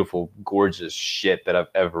most beautiful, gorgeous shit that I've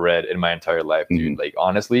ever read in my entire life, dude. Like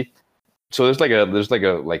honestly. So there's like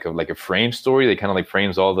a frame story that kind of like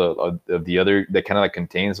frames all the other that kind of like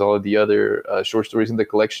contains all of the other short stories in the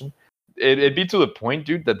collection. It'd be to the point,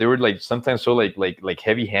 dude, that they were like sometimes so like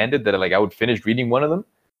heavy handed that like I would finish reading one of them,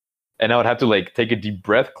 and I would have to like take a deep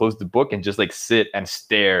breath, close the book, and just like sit and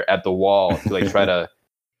stare at the wall to like try to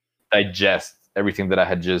digest everything that I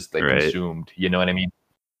had just like consumed. You know what I mean?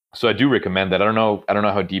 So I do recommend that. I don't know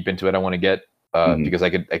how deep into it I want to get. Because I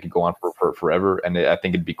could go on for forever, and I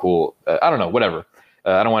think it'd be cool. I don't know, whatever.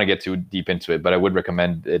 I don't want to get too deep into it, but I would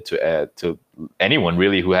recommend it to anyone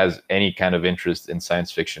really who has any kind of interest in science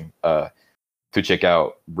fiction to check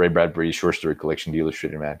out Ray Bradbury's short story collection, The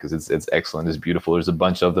Illustrated Man, because it's excellent. It's beautiful. There's a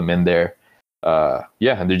bunch of them in there. And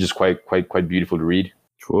they're just quite beautiful to read.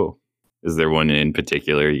 Cool. Is there one in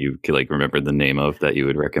particular you could like remember the name of that you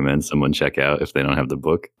would recommend someone check out if they don't have the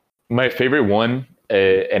book? My favorite one,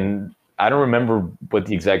 and I don't remember what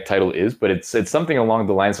the exact title is, but it's something along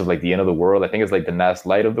the lines of like the end of the world. I think it's like the last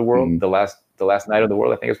light of the world, the last night of the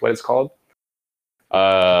world. I think is what it's called.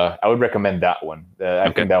 I would recommend that one.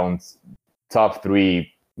 I think that one's top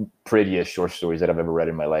 3 prettiest short stories that I've ever read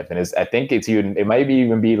in my life, and it might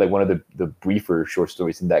even be like one of the briefer short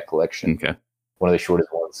stories in that collection. Okay, one of the shortest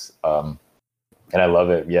ones. And I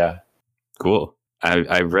love it. Yeah, cool.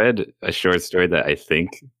 I read a short story that I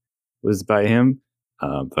think was by him.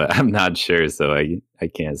 But I'm not sure, so I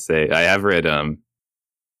can't say. I have read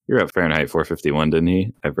you're at Fahrenheit 451, didn't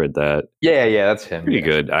he? I've read that. Yeah, that's him. Pretty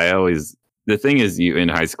good. The thing is, you in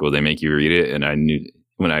high school they make you read it, and I knew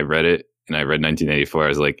when I read it, and I read 1984, I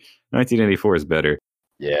was like, 1984 is better.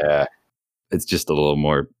 Yeah, it's just a little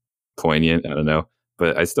more poignant. I don't know,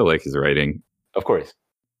 but I still like his writing. Of course.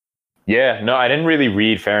 Yeah, no, I didn't really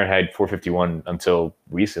read Fahrenheit 451 until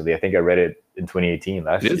recently. I think I read it in 2018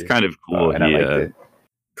 last year. It's kind of cool. And I liked it.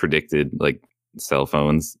 Predicted like cell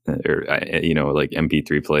phones or like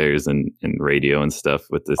MP3 players and radio and stuff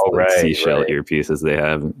with this seashell earpieces they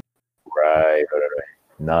have. Right.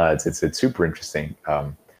 No, it's super interesting.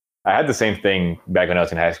 I had the same thing back when I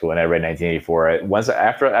was in high school and I read 1984.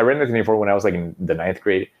 After I read 1984 when I was like in the 9th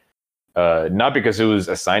grade. Not because it was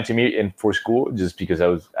assigned to me for school, just because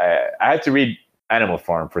I had to read Animal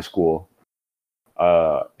Farm for school.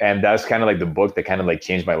 And that's kind of like the book that kind of like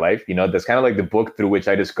changed my life. That's kind of like the book through which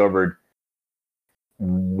I discovered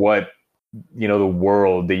what, the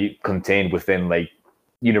world they contained within like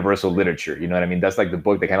universal literature. You know what I mean? That's like the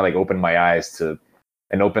book that kind of like opened my eyes to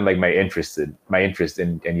and opened like my interest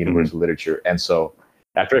in universal literature. And so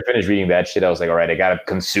after I finished reading that shit, I was like, all right, I got to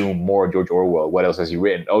consume more George Orwell. What else has he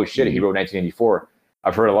written? Oh shit, he wrote 1984.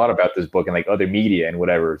 I've heard a lot about this book and like other media and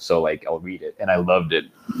whatever. So like, I'll read it. And I loved it.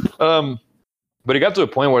 But it got to a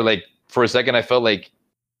point where, like, for a second, I felt like,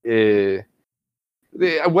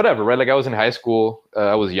 whatever, right? Like, I was in high school,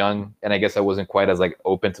 I was young, and I guess I wasn't quite as, like,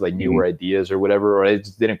 open to, like, newer ideas or whatever, or I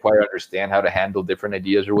just didn't quite understand how to handle different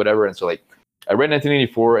ideas or whatever. And so, like, I read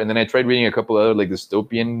 1984, and then I tried reading a couple other, like,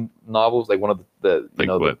 dystopian novels, like one of the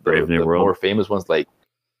Brave New World? more famous ones, like,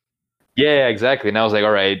 Yeah, exactly. And I was like,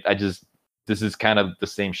 all right, this is kind of the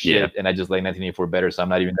same shit, Yeah. and I just like 1984 better, so I'm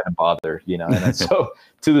not even gonna bother, you know. And then, so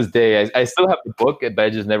to this day, I still have the book, but I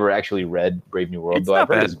just never actually read Brave New World. It's Though not I've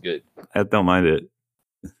heard bad. it's good. I don't mind it.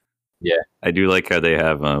 Yeah, I do like how they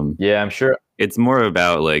have. yeah, I'm sure. It's more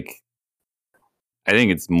about like. I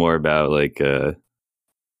think it's more about like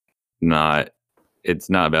not. It's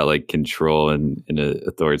not about like control in an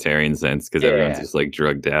authoritarian sense because everyone's Yeah. just like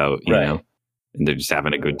drugged out, you Right. know, and they're just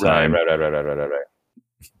having a good Right, time. right.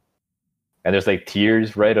 And there's like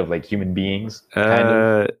tiers, right, of like human beings, kind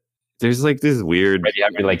of. There's like this weird Right, you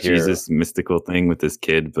have your, like, Jesus mystical thing with this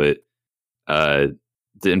kid, but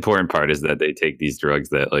the important part is that they take these drugs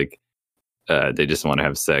that like they just want to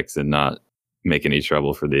have sex and not make any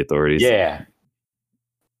trouble for the authorities. Yeah.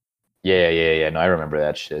 No, I remember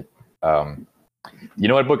that shit. You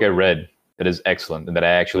know what book I read that is excellent and that I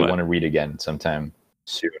actually want to read again sometime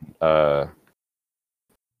soon?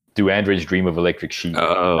 Do Androids Dream of Electric Sheep?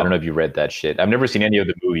 Oh. I don't know if you read that shit. I've never seen any of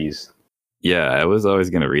the movies. Yeah, I was always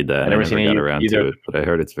going to read that. I never got around to it, but I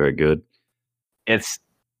heard it's very good. It's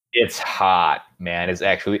hot, man.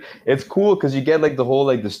 It's cool because you get like the whole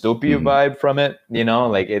like dystopia vibe from it, you know,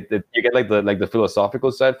 like you get like the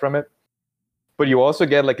philosophical side from it, but you also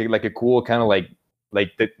get like a cool kind of like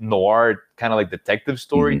the noir kind of like detective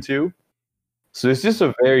story too. So it's just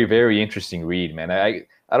a very, very interesting read, man. I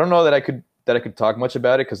don't know that I could talk much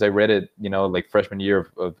about it because I read it, you know, like freshman year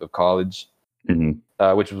of college,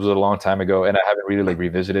 which was a long time ago, and I haven't really like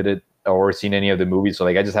revisited it or seen any of the movies. So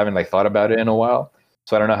like I just haven't like thought about it in a while.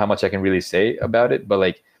 So I don't know how much I can really say about it, but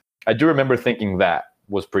like I do remember thinking that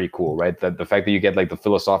was pretty cool, right? That the fact that you get like the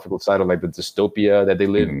philosophical side of like the dystopia that they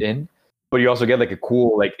live in, but you also get like a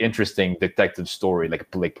cool, like interesting detective story, like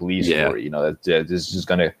police story, you know, that is just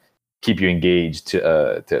gonna keep you engaged till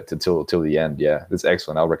the end. Yeah, it's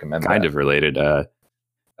excellent. I'll recommend. Kind of related. I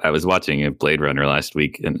was watching a Blade Runner last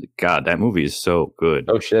week, and God, that movie is so good.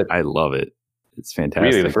 Oh shit, I love it. It's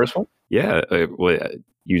fantastic. Really, the first one? Yeah.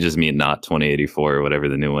 You just mean not 2084 or whatever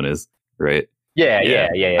the new one is, right? Yeah.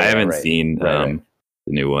 I haven't seen the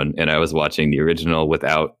new one, and I was watching the original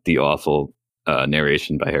without the awful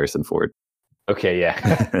narration by Harrison Ford. Okay,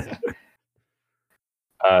 yeah.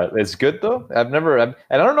 It's good though. And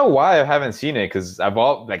I don't know why I haven't seen it because I've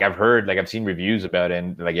heard, like I've seen reviews about it,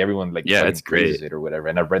 and like everyone like it's great it or whatever.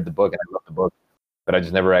 And I've read the book and I love the book, but I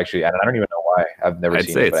just never actually. I don't even know why. I've never. I'd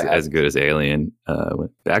say it's as good as Alien.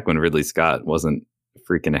 Back when Ridley Scott wasn't a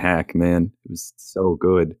freaking hack, man, it was so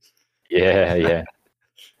good. Yeah.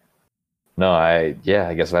 No, I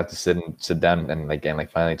guess I'll have to sit down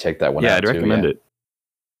and finally check that one out. Yeah, I'd recommend it.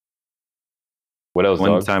 What else?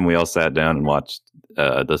 One time we all sat down and watched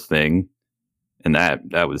The Thing, and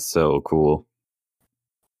that was so cool.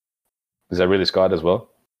 Is that Ridley Scott as well?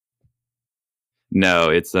 No,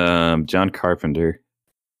 it's John Carpenter,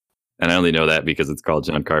 and I only know that because it's called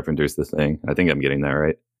John Carpenter's The Thing. I think I'm getting that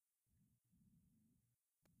right.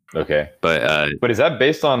 Okay, but is that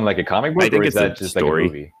based on like a comic book, or is that just story,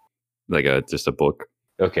 like a movie? Like just a book.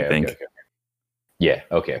 Okay. Yeah.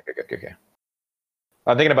 Okay.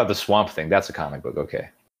 I'm thinking about the Swamp Thing. That's a comic book. Okay.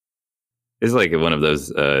 It's like one of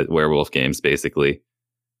those werewolf games, basically.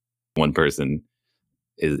 One person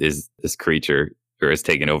is this creature or has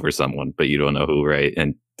taken over someone, but you don't know who, right?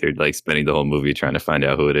 And they're like spending the whole movie trying to find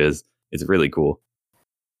out who it is. It's really cool.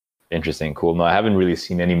 Interesting. Cool. No, I haven't really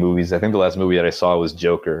seen any movies. I think the last movie that I saw was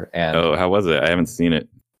Joker. And how was it? I haven't seen it.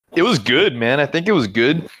 It was good, man. I think it was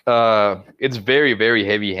good. It's very, very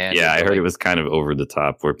heavy-handed. Yeah, I heard it was kind of over the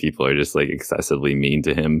top where people are just like excessively mean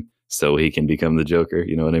to him so he can become the Joker.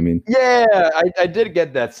 You know what I mean? Yeah, I did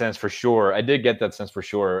get that sense for sure. And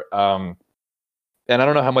I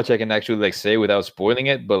don't know how much I can actually like say without spoiling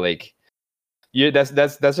it, but like, yeah,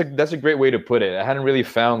 that's a great way to put it. I hadn't really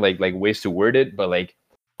found like ways to word it, but like,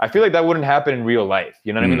 I feel like that wouldn't happen in real life.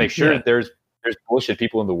 You know what I mean? Like, sure, there's bullshit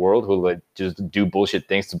people in the world who like just do bullshit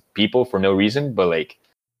things to people for no reason, but like,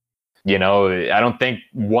 you know, I don't think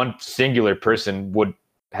one singular person would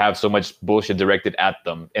have so much bullshit directed at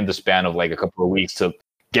them in the span of like a couple of weeks to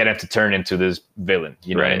get him to turn into this villain.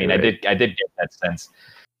 You know what I mean? Right. I did get that sense.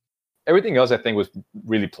 Everything else I think was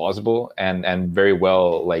really plausible and very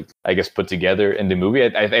well, like, I guess, put together in the movie.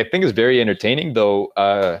 I think it's very entertaining, though.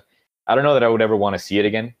 I don't know that I would ever want to see it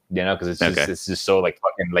again, you know, because it's just so like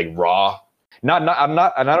fucking like raw. And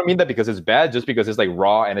I don't mean that because it's bad, just because it's like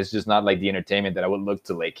raw and it's just not like the entertainment that I would look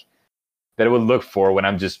for when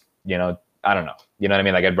I'm just, you know, I don't know. You know what I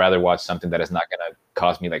mean? Like, I'd rather watch something that is not going to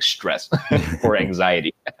cause me like stress or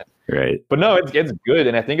anxiety. Right. But no, it's good.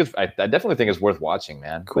 And I think I definitely think it's worth watching,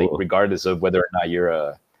 man. Cool. Like, regardless of whether or not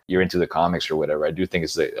you're into the comics or whatever, I do think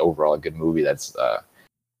it's overall a good movie that's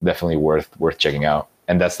definitely worth checking out.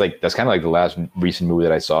 And that's kind of like the last recent movie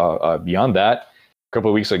that I saw. Beyond that, a couple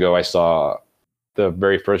of weeks ago, I saw the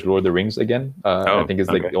very first Lord of the Rings again. I think it's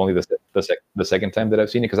like only the second time that I've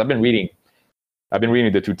seen it, because I've been reading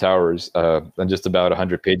The Two Towers. I'm just about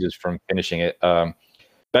 100 pages from finishing it.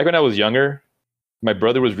 Back when I was younger, my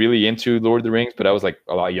brother was really into Lord of the Rings, but I was like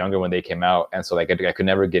a lot younger when they came out, and so like I could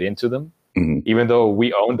never get into them. Mm-hmm. Even though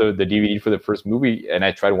we owned the DVD for the first movie, and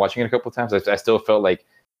I tried watching it a couple of times, I still felt like,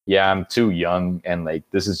 yeah, I'm too young, and like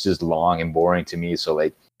this is just long and boring to me. So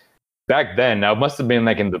like back then, I must have been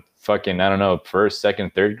like in the fucking, I don't know, first,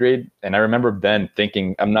 second, third grade, and I remember then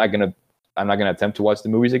thinking I'm not gonna attempt to watch the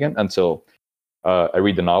movies again until I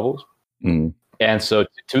read the novels. Mm-hmm. And so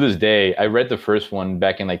to this day, I read the first one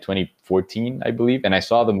back in like 2014, I believe, and I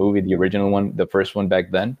saw the movie, the original one, the first one back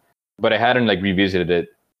then, but I hadn't like revisited it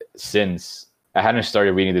since. I hadn't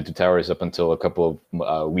started reading The Two Towers up until a couple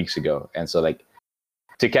of weeks ago, and so like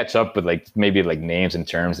to catch up with like maybe like names and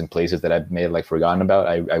terms and places that I've may have like forgotten about,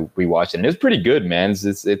 I rewatched it, and it's pretty good, man.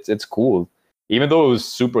 It's cool, even though it was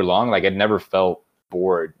super long. Like I never felt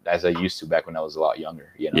bored as I used to back when I was a lot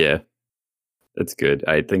younger. You know? Yeah. That's good.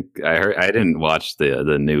 I think I didn't watch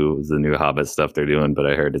the new Hobbit stuff they're doing, but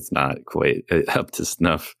I heard it's not quite up to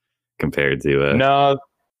snuff compared to No,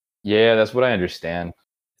 yeah, that's what I understand.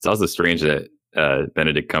 It's also strange that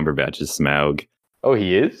Benedict Cumberbatch is Smaug. Oh,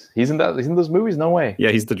 he is? He's in those movies? No way.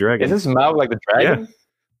 Yeah, he's the dragon. Isn't Smaug like the dragon? Yeah.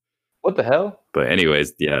 What the hell? But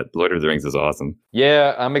anyways, yeah, Lord of the Rings is awesome.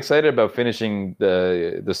 Yeah, I'm excited about finishing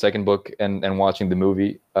the second book and watching the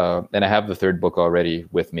movie. And I have the third book already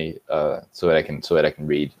with me, so that I can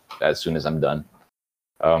read as soon as I'm done.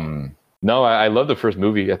 No, I love the first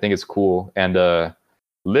movie. I think it's cool. And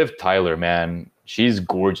Liv Tyler, man, she's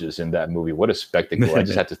gorgeous in that movie. What a spectacle! I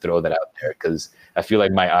just had to throw that out there because I feel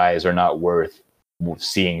like my eyes are not worth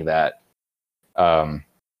seeing that.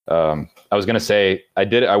 I was gonna say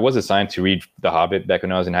I was assigned to read The Hobbit back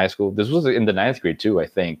when I was in high school. This was in the 9th grade too, I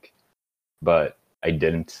think, but I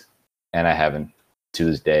didn't, and I haven't to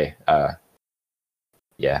this day.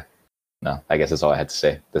 Yeah, no, I guess that's all I had to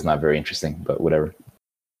say. That's not very interesting, but whatever.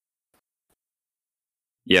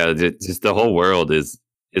 Yeah, just the whole world is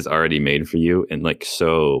already made for you, and like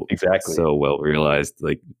so well realized.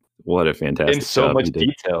 Like what a fantastic in so job much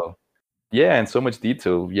detail. Yeah, and so much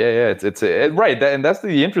detail. Yeah, it's right. And that's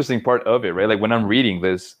the interesting part of it, right? Like when I'm reading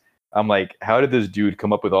this, I'm like, how did this dude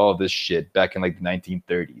come up with all of this shit back in like the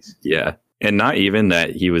 1930s? Yeah, and not even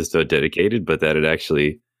that he was so dedicated, but that it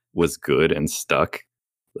actually was good and stuck.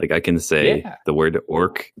 Like I can say the word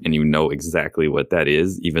orc, and you know exactly what that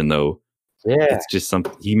is, even though it's just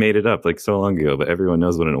something he made it up like so long ago. But everyone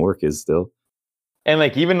knows what an orc is still. And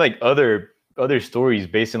like even like other stories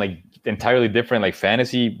based in like entirely different like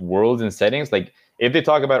fantasy worlds and settings, like if they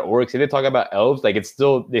talk about orcs, if they talk about elves, like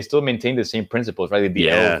they still maintain the same principles, right? Like the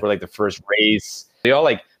elves were like the first race. They all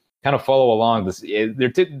like kind of follow along this. They're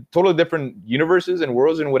totally different universes and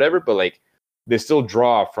worlds and whatever, but like they still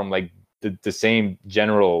draw from like the same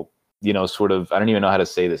general, you know, sort of, I don't even know how to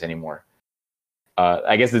say this anymore.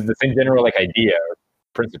 I guess it's the same general like idea or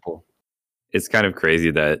principle. It's kind of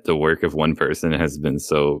crazy that the work of one person has been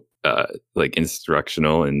so like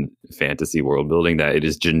instructional in fantasy world building that it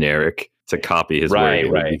is generic to copy his work.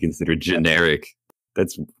 It would be considered generic.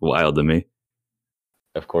 That's wild to me.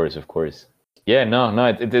 Of course. Yeah,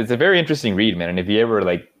 no, it's a very interesting read, man. And if you ever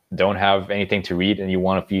like don't have anything to read and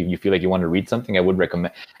you feel like you want to read something, I would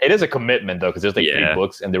recommend. It is a commitment though, because there's like 3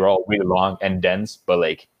 books and they're all really long and dense. But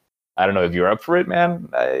like, I don't know if you're up for it, man.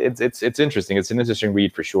 It's interesting. It's an interesting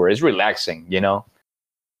read for sure. It's relaxing, you know.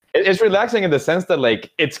 It's relaxing in the sense that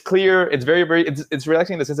like it's clear. It's it's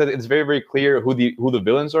relaxing in the sense that it's very clear who the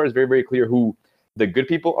villains are. It's very clear who the good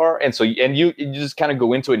people are, and so you just kind of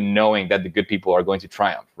go into it knowing that the good people are going to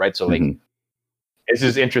triumph, right? So like it's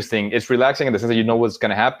just interesting. It's relaxing in the sense that you know what's going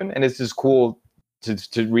to happen, and it's just cool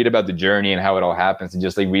to read about the journey and how it all happens, and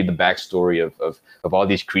just like read the backstory of all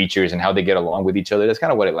these creatures and how they get along with each other. That's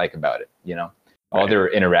kind of what I like about it, you know, all their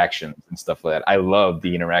interactions and stuff like that. I love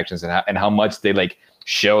the interactions and how much they like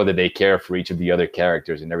show that they care for each of the other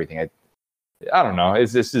characters and everything. I don't know.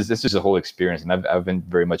 It's just a whole experience, and I've been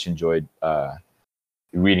very much enjoyed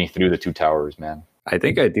reading through The Two Towers, man. I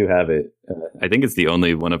think I do have it. I think it's the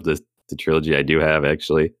only one of the trilogy I do have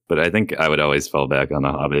actually, but I think I would always fall back on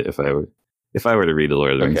The Hobbit if I were to read a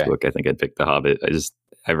Lord of the Rings book. I think I'd pick The Hobbit.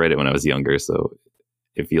 I read it when I was younger, so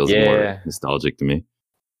it feels more nostalgic to me.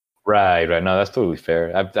 Right. No, that's totally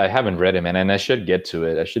fair. I haven't read it, man, and I should get to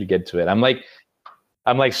it. I'm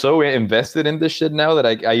like so invested in this shit now that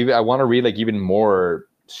I want to read like even more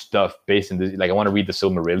stuff based in this. Like I want to read the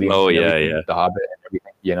Silmarillion. Oh yeah. The Hobbit and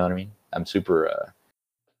everything. You know what I mean? I'm super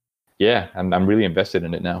Yeah, I'm really invested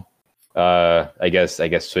in it now. I guess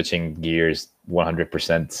switching gears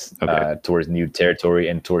 100% towards new territory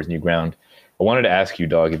and towards new ground. I wanted to ask you,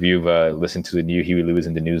 dog, if you've listened to the new Huey Lewis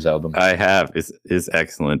and the News album. I have. It's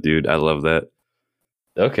excellent, dude. I love that.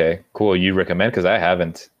 Okay, cool. You recommend? Because I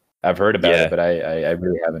haven't. I've heard about it, but I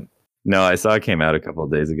really haven't. No, I saw it came out a couple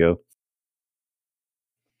of days ago.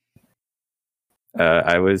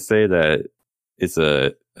 I would say that it's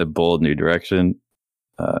a bold new direction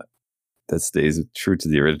that stays true to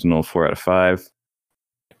the original 4 out of 5.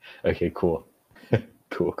 Okay, cool.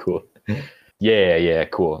 cool. Yeah,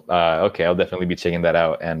 cool. Okay, I'll definitely be checking that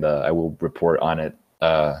out, and I will report on it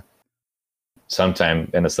sometime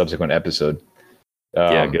in a subsequent episode.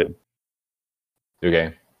 Yeah, good.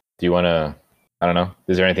 Okay. Do you want to, I don't know,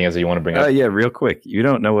 is there anything else that you want to bring up? Yeah, real quick. You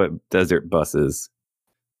don't know what Desert Bus is?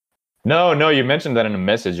 No, you mentioned that in a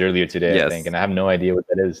message earlier today, yes. I think, and I have no idea what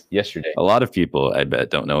that is yesterday. A lot of people, I bet,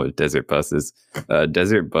 don't know what Desert Bus is.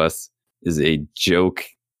 Desert Bus is a joke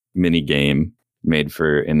mini game made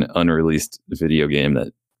for an unreleased video game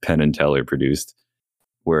that Penn and Teller produced,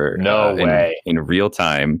 where no way. In real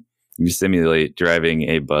time, you simulate driving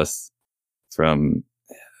a bus from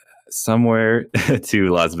somewhere to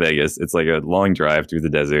Las Vegas. It's like a long drive through the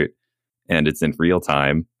desert, and it's in real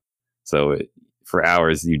time. So for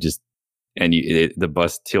hours, the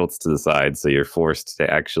bus tilts to the side, so you're forced to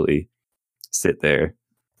actually sit there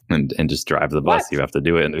and just drive the bus. What? You have to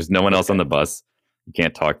do it, and there's no one else on the bus. You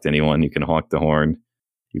can't talk to anyone. You can honk the horn.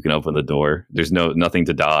 You can open the door. There's nothing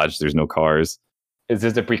to dodge. There's no cars. Is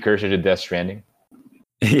this the precursor to Death Stranding?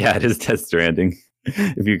 Yeah, it is Death Stranding.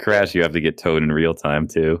 If you crash, you have to get towed in real time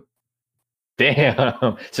too.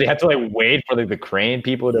 Damn. So you have to like wait for the crane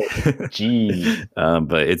people to. Geez.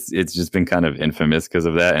 But it's just been kind of infamous because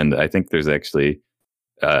of that, and I think there's actually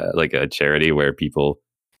like a charity where people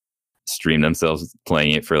stream themselves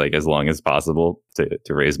playing it for like as long as possible to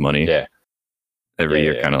raise money. Yeah. Every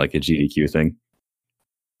year, kind of like a GDQ thing.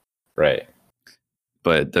 Right.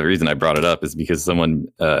 But the reason I brought it up is because someone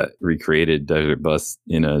recreated Desert Bus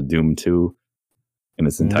in a Doom 2 in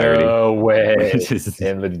its entirety. No way.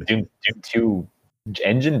 And the Doom 2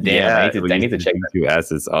 engine? Damn, yeah, I need to check that. 2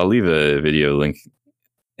 assets. I'll leave a video link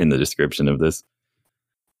in the description of this.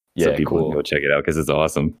 So people can go check it out because it's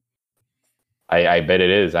awesome. I bet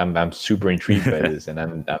it is. I'm super intrigued by this, and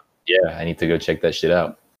I need to go check that shit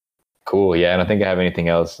out. Cool. Yeah, I don't think I have anything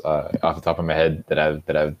else off the top of my head that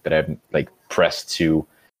I've like pressed to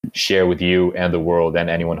share with you and the world and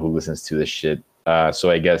anyone who listens to this shit. So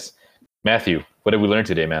I guess, Matthew, what did we learn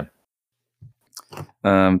today, man?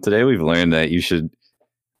 Today we've learned that you should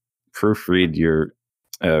proofread your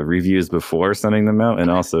reviews before sending them out, and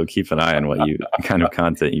also keep an eye on what kind of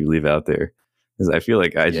content you leave out there, because I feel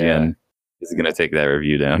like IGN is going to take that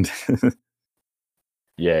review down.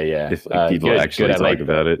 Yeah. If people actually talk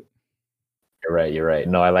about it. You're right.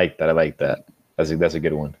 No, I like that. That's a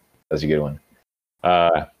good one.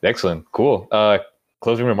 Excellent. Cool.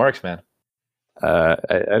 Closing remarks, man. I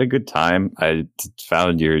had a good time. I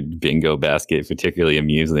found your bingo basket particularly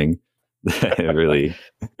amusing. Really.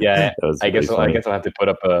 Yeah. I guess I'll have to put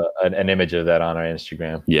up an image of that on our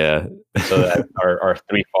Instagram. Yeah. So that our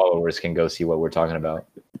 3 followers can go see what we're talking about.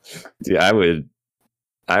 Dude, I would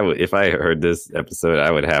if I heard this episode,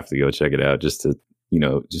 I would have to go check it out just to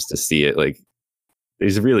see it. Like,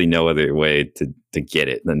 there's really no other way to get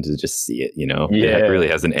it than to just see it, Yeah. It really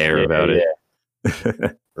has an air about it.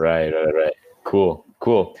 Right. Cool.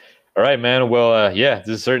 All right, man. Well, this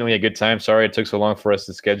is certainly a good time. Sorry it took so long for us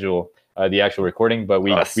to schedule the actual recording, but we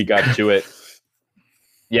got to it.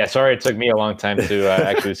 Yeah, sorry it took me a long time to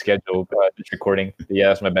actually schedule this recording. Yeah,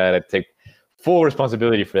 that's my bad. I take full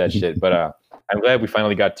responsibility for that shit, but I'm glad we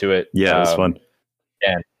finally got to it. Yeah, it was fun.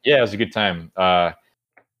 And yeah, it was a good time.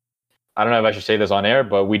 I don't know if I should say this on air,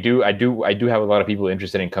 but I do have a lot of people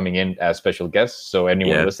interested in coming in as special guests. So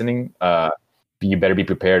anyone listening, you better be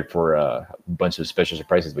prepared for a bunch of special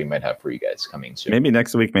surprises we might have for you guys coming soon. Maybe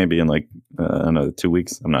next week, maybe in like another 2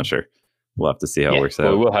 weeks. I'm not sure. We'll have to see how it works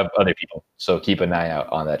out. We'll have other people, so keep an eye out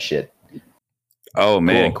on that shit. Oh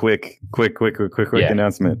man, cool. quick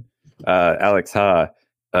announcement. Alex Ha,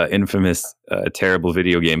 infamous terrible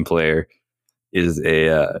video game player, is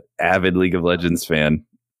a avid League of Legends fan.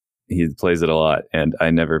 He plays it a lot, and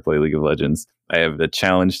I never play League of Legends. I have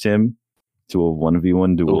challenged him to a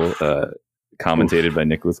 1v1 duel, commentated by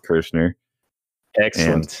Nicholas Kirshner.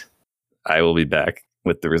 Excellent. And I will be back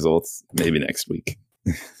with the results maybe next week.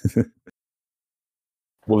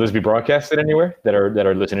 Will this be broadcasted anywhere that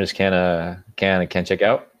our listeners can check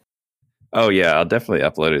out? Oh yeah, I'll definitely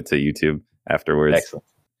upload it to YouTube afterwards. Excellent.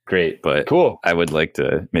 Great. But cool. I would like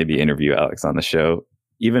to maybe interview Alex on the show.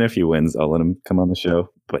 even if he wins, I'll let him come on the show.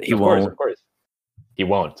 But he won't. Of course. He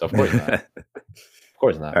won't. Of course not. Of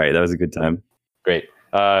course not. All right, that was a good time. Great.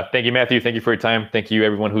 Thank you, Matthew. Thank you for your time. Thank you,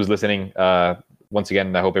 everyone who's listening. Once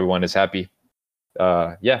again, I hope everyone is happy.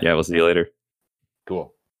 Yeah, we'll see you later.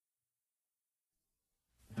 Cool.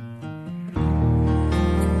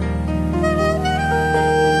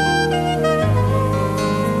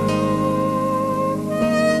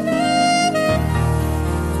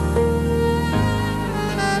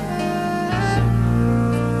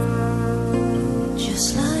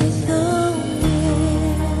 Just like the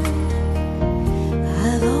wind,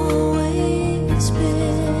 I've always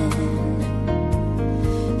been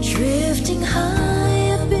drifting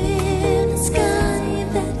high up in a sky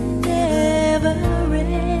that never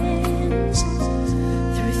ends.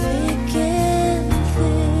 Through thick and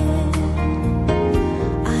thin,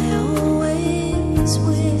 I always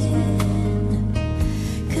win,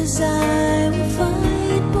 'cause I will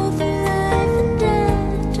fight both life and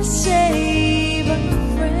death to save a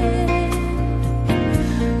friend.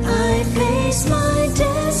 I face my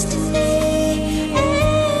destiny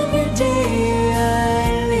every day I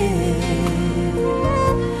live,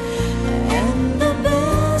 and the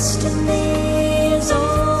best of me is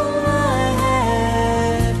all I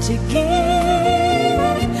have to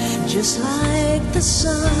give. Just like the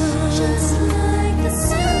sun,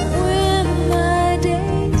 when my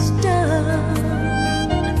day's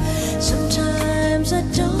done. Sometimes I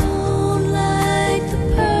don't like the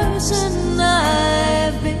person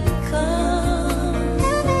I've become.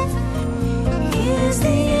 Is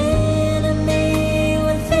the enemy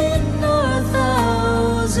within a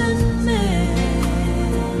thousand men?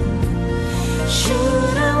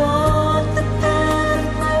 Should I walk the path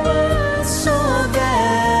my words so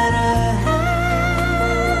bad I have?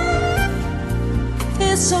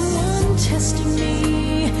 Is someone testing me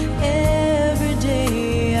every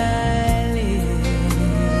day I live?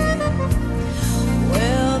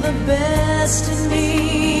 Well, the best in me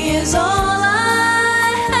is all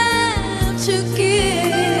I have to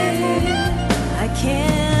give. I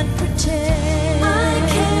can't pretend.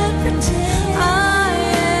 I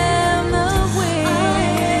am the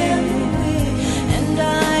wind, and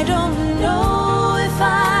I don't know if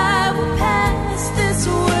I will pass this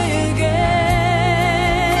way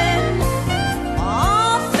again.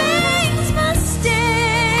 All things must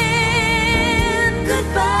end.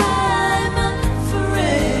 Goodbye, my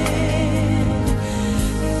friend.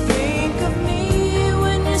 Think of me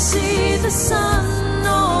when you see the sun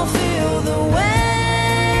or feel the wind.